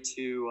good way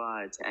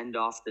to end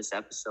off this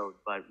episode.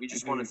 But we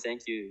just want to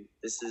thank you.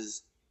 This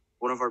is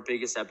one of our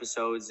biggest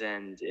episodes,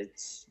 and it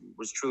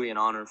was truly an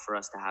honor for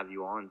us to have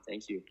you on.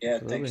 Thank you. Yeah,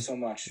 thank you so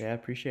much. Yeah, I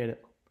appreciate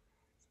it.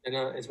 And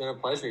it's been a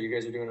pleasure. You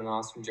guys are doing an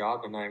awesome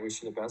job, and I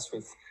wish you the best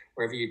with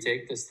wherever you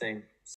take this thing.